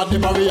boy, guard the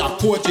barrier,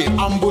 coachy,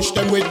 ambush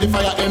them with the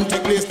fire,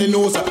 take place the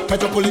nose,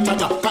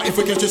 Metropolitana. Cause if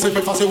we catch you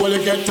sleeping fast, you will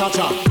get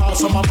toucha.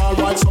 Some are ball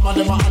right, some of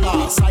them are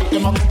Allah. Sight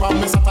them a compound,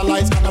 me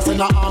satellites, can I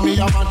send an army,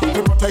 yeah man.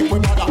 We protect we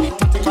border,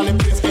 tactically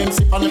place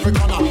MC on every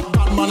corner.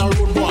 Bad man a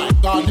road boy,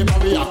 guard the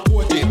barrier,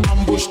 coaty,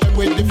 ambush them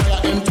with the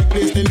fire, take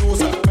place the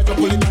nose,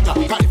 Metropolitana.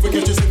 Cause if we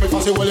catch you sleeping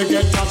fast, you will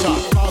get toucha.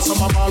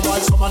 Some are ball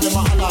right, some of them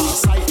are Allah.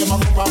 Sight them a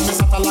compound, me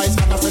satellites,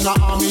 can I send an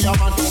army, yeah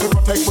man. We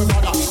protect we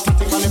border,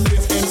 tactically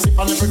place MC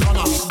on every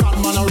corner. Bad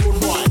man a road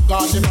boy,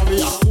 guard the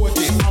barrier,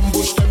 coaty,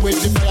 ambush them with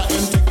the fire,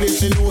 take place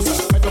the nose,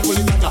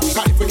 Metropolitana.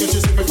 Cause if we catch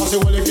you sleeping fast, you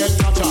will get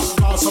toucha.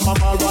 Some are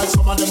ball right,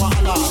 some of them are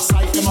Allah.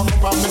 Sight them a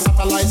compound, me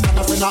satellites, can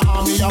I send an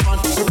army, yeah man.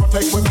 We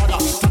protect we border,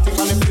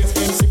 tactically place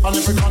MC on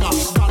every corner.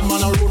 Bad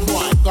man a road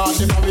boy, guard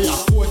the barrier,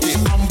 coaty,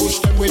 ambush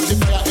them with the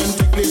fire,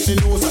 take place the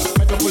nose,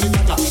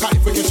 Metropolitana. Cause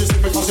if we catch you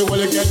sleeping fast, you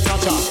will get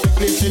toucha.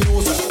 Place the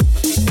nose,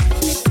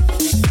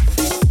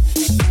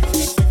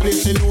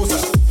 place the nose,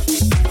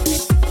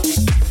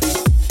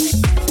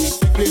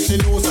 place the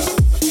nose,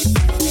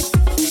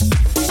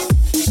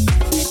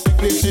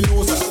 place the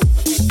nose.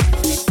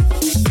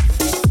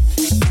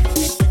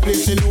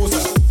 Place in Nosa,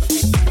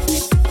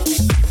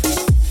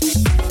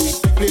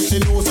 place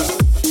in Nosa,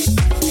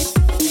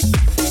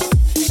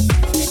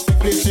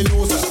 place in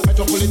Nosa,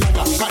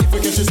 Metropolitana. Can't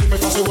forget to sleep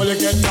because you will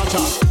get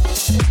toucha.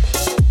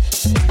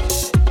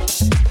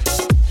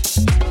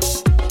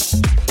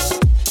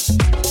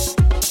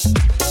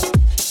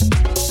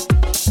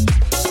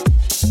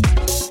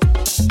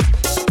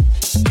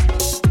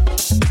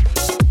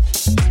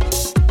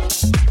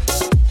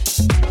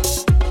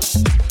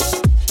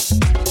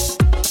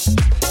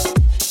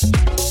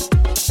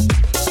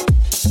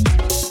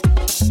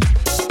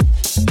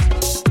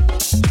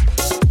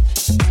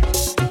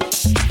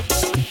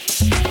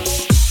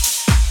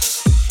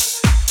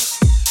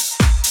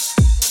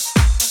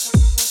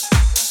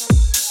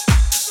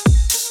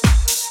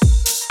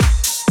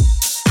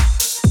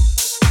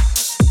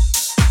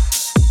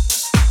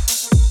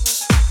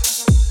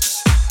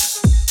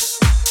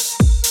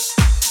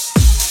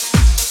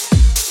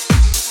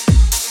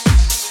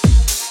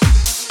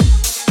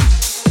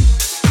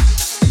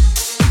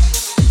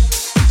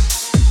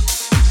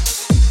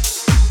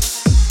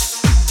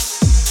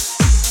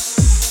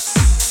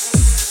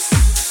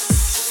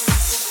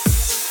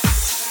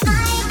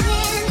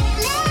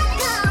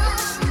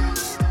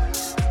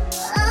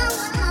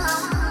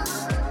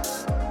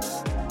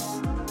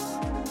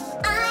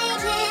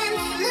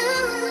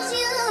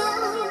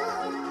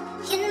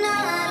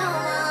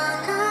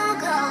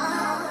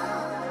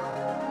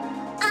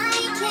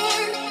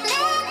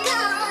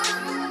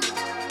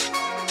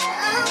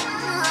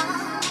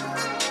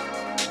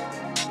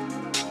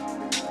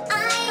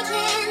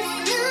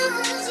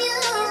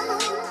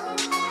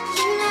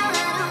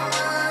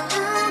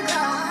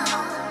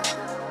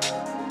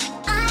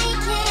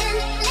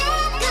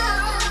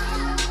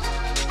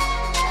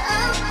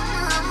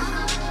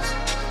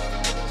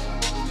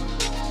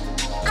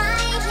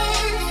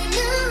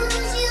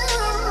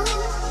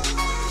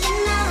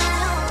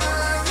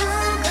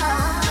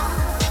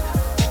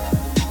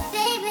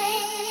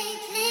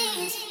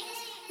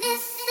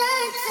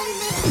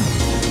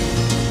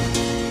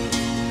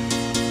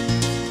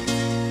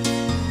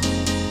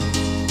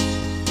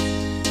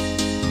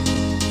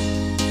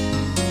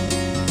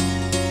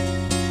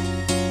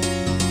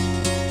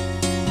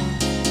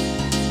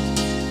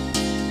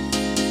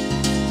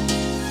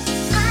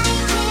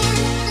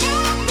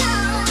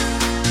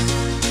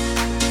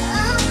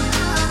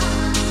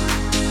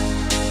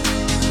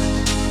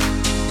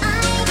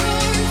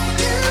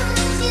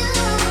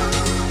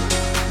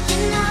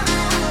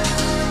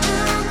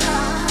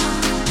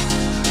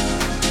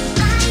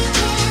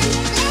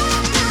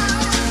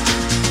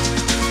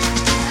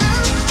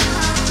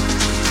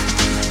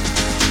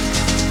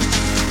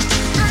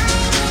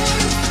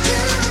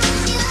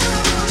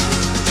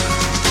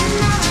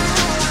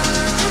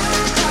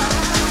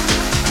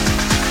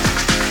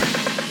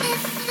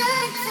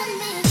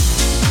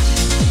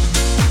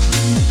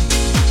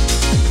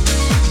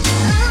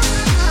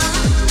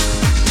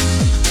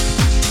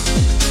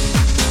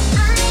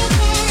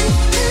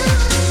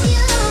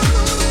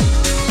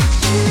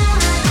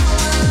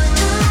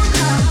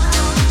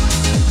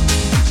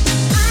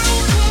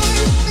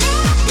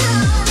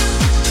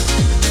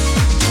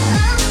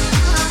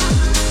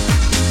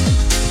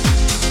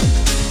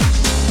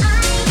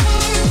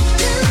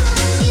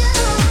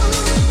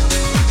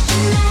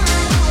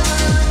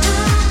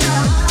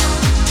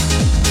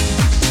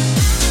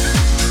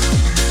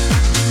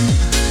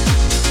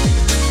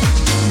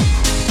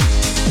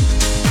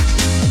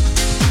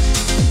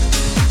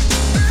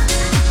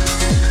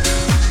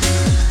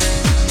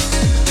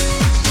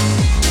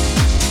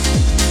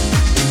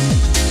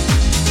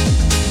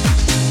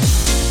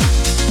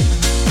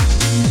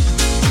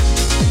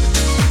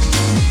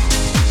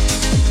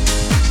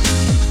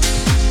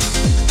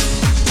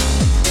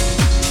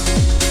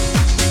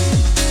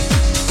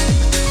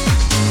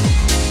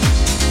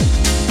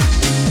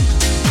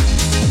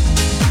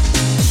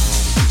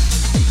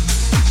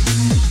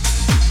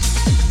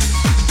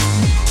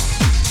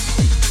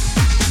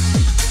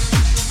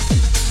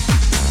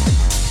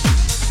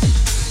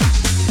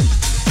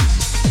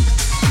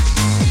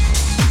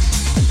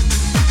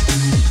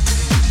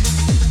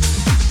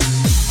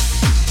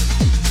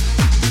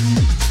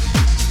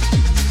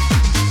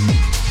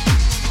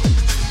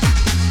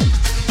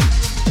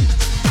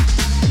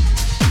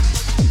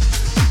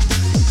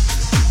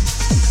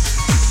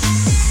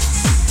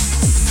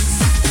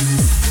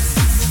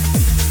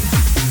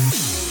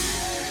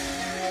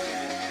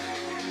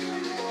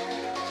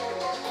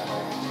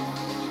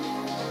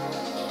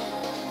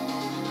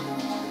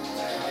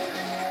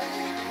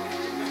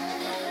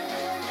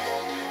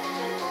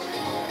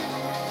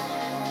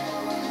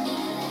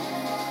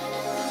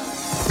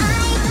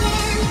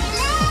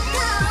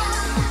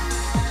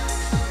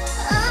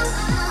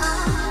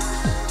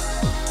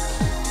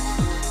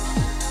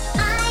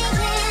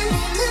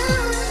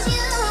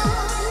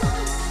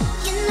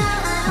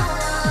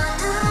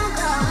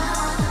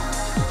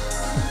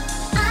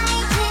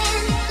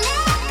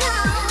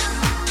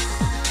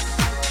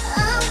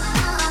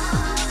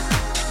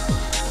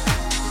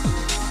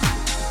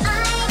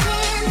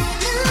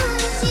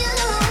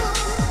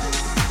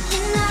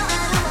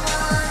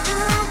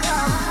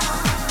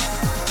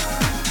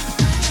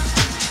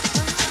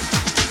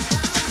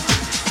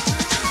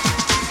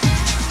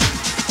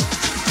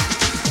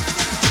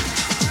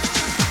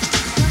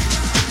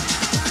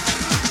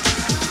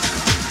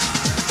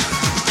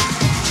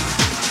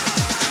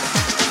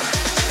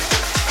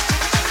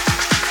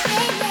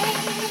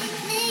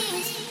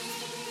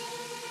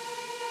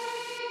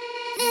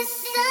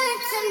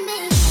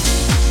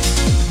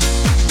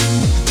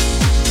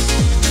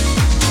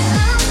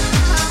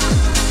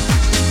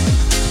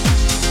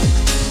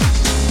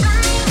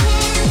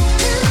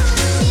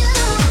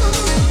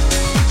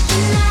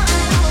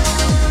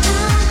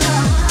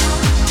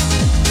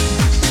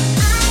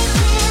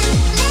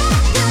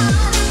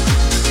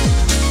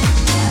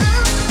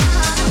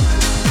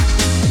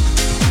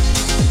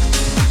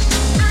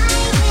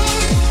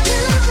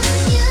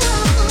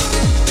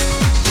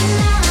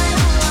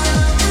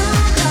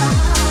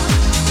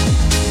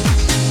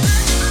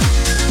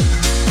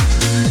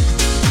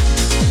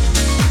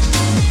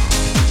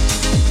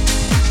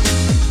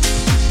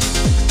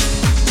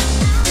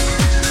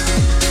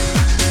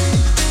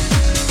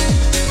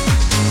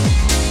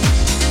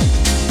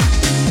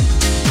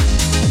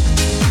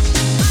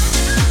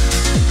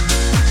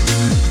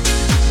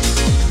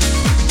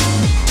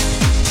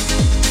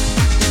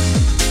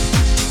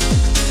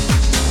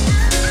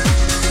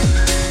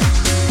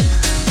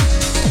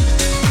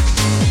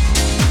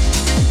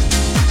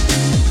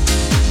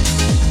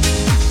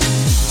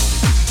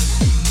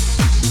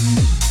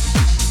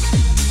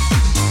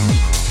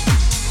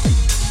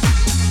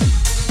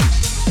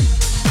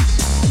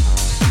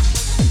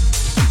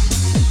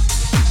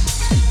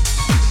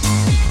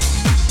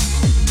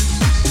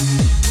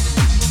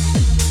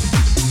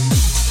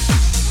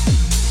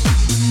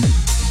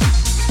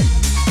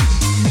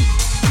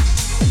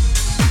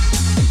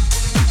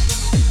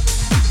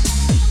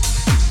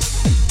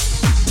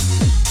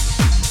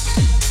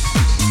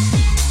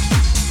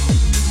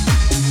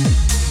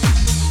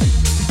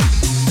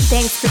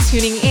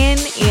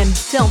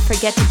 Don't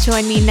forget to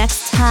join me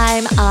next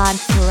time on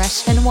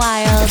Fresh and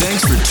Wild.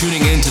 Thanks for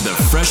tuning in to the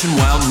Fresh and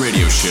Wild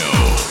Radio Show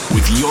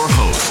with your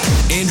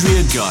host,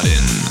 Andrea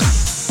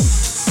Godin.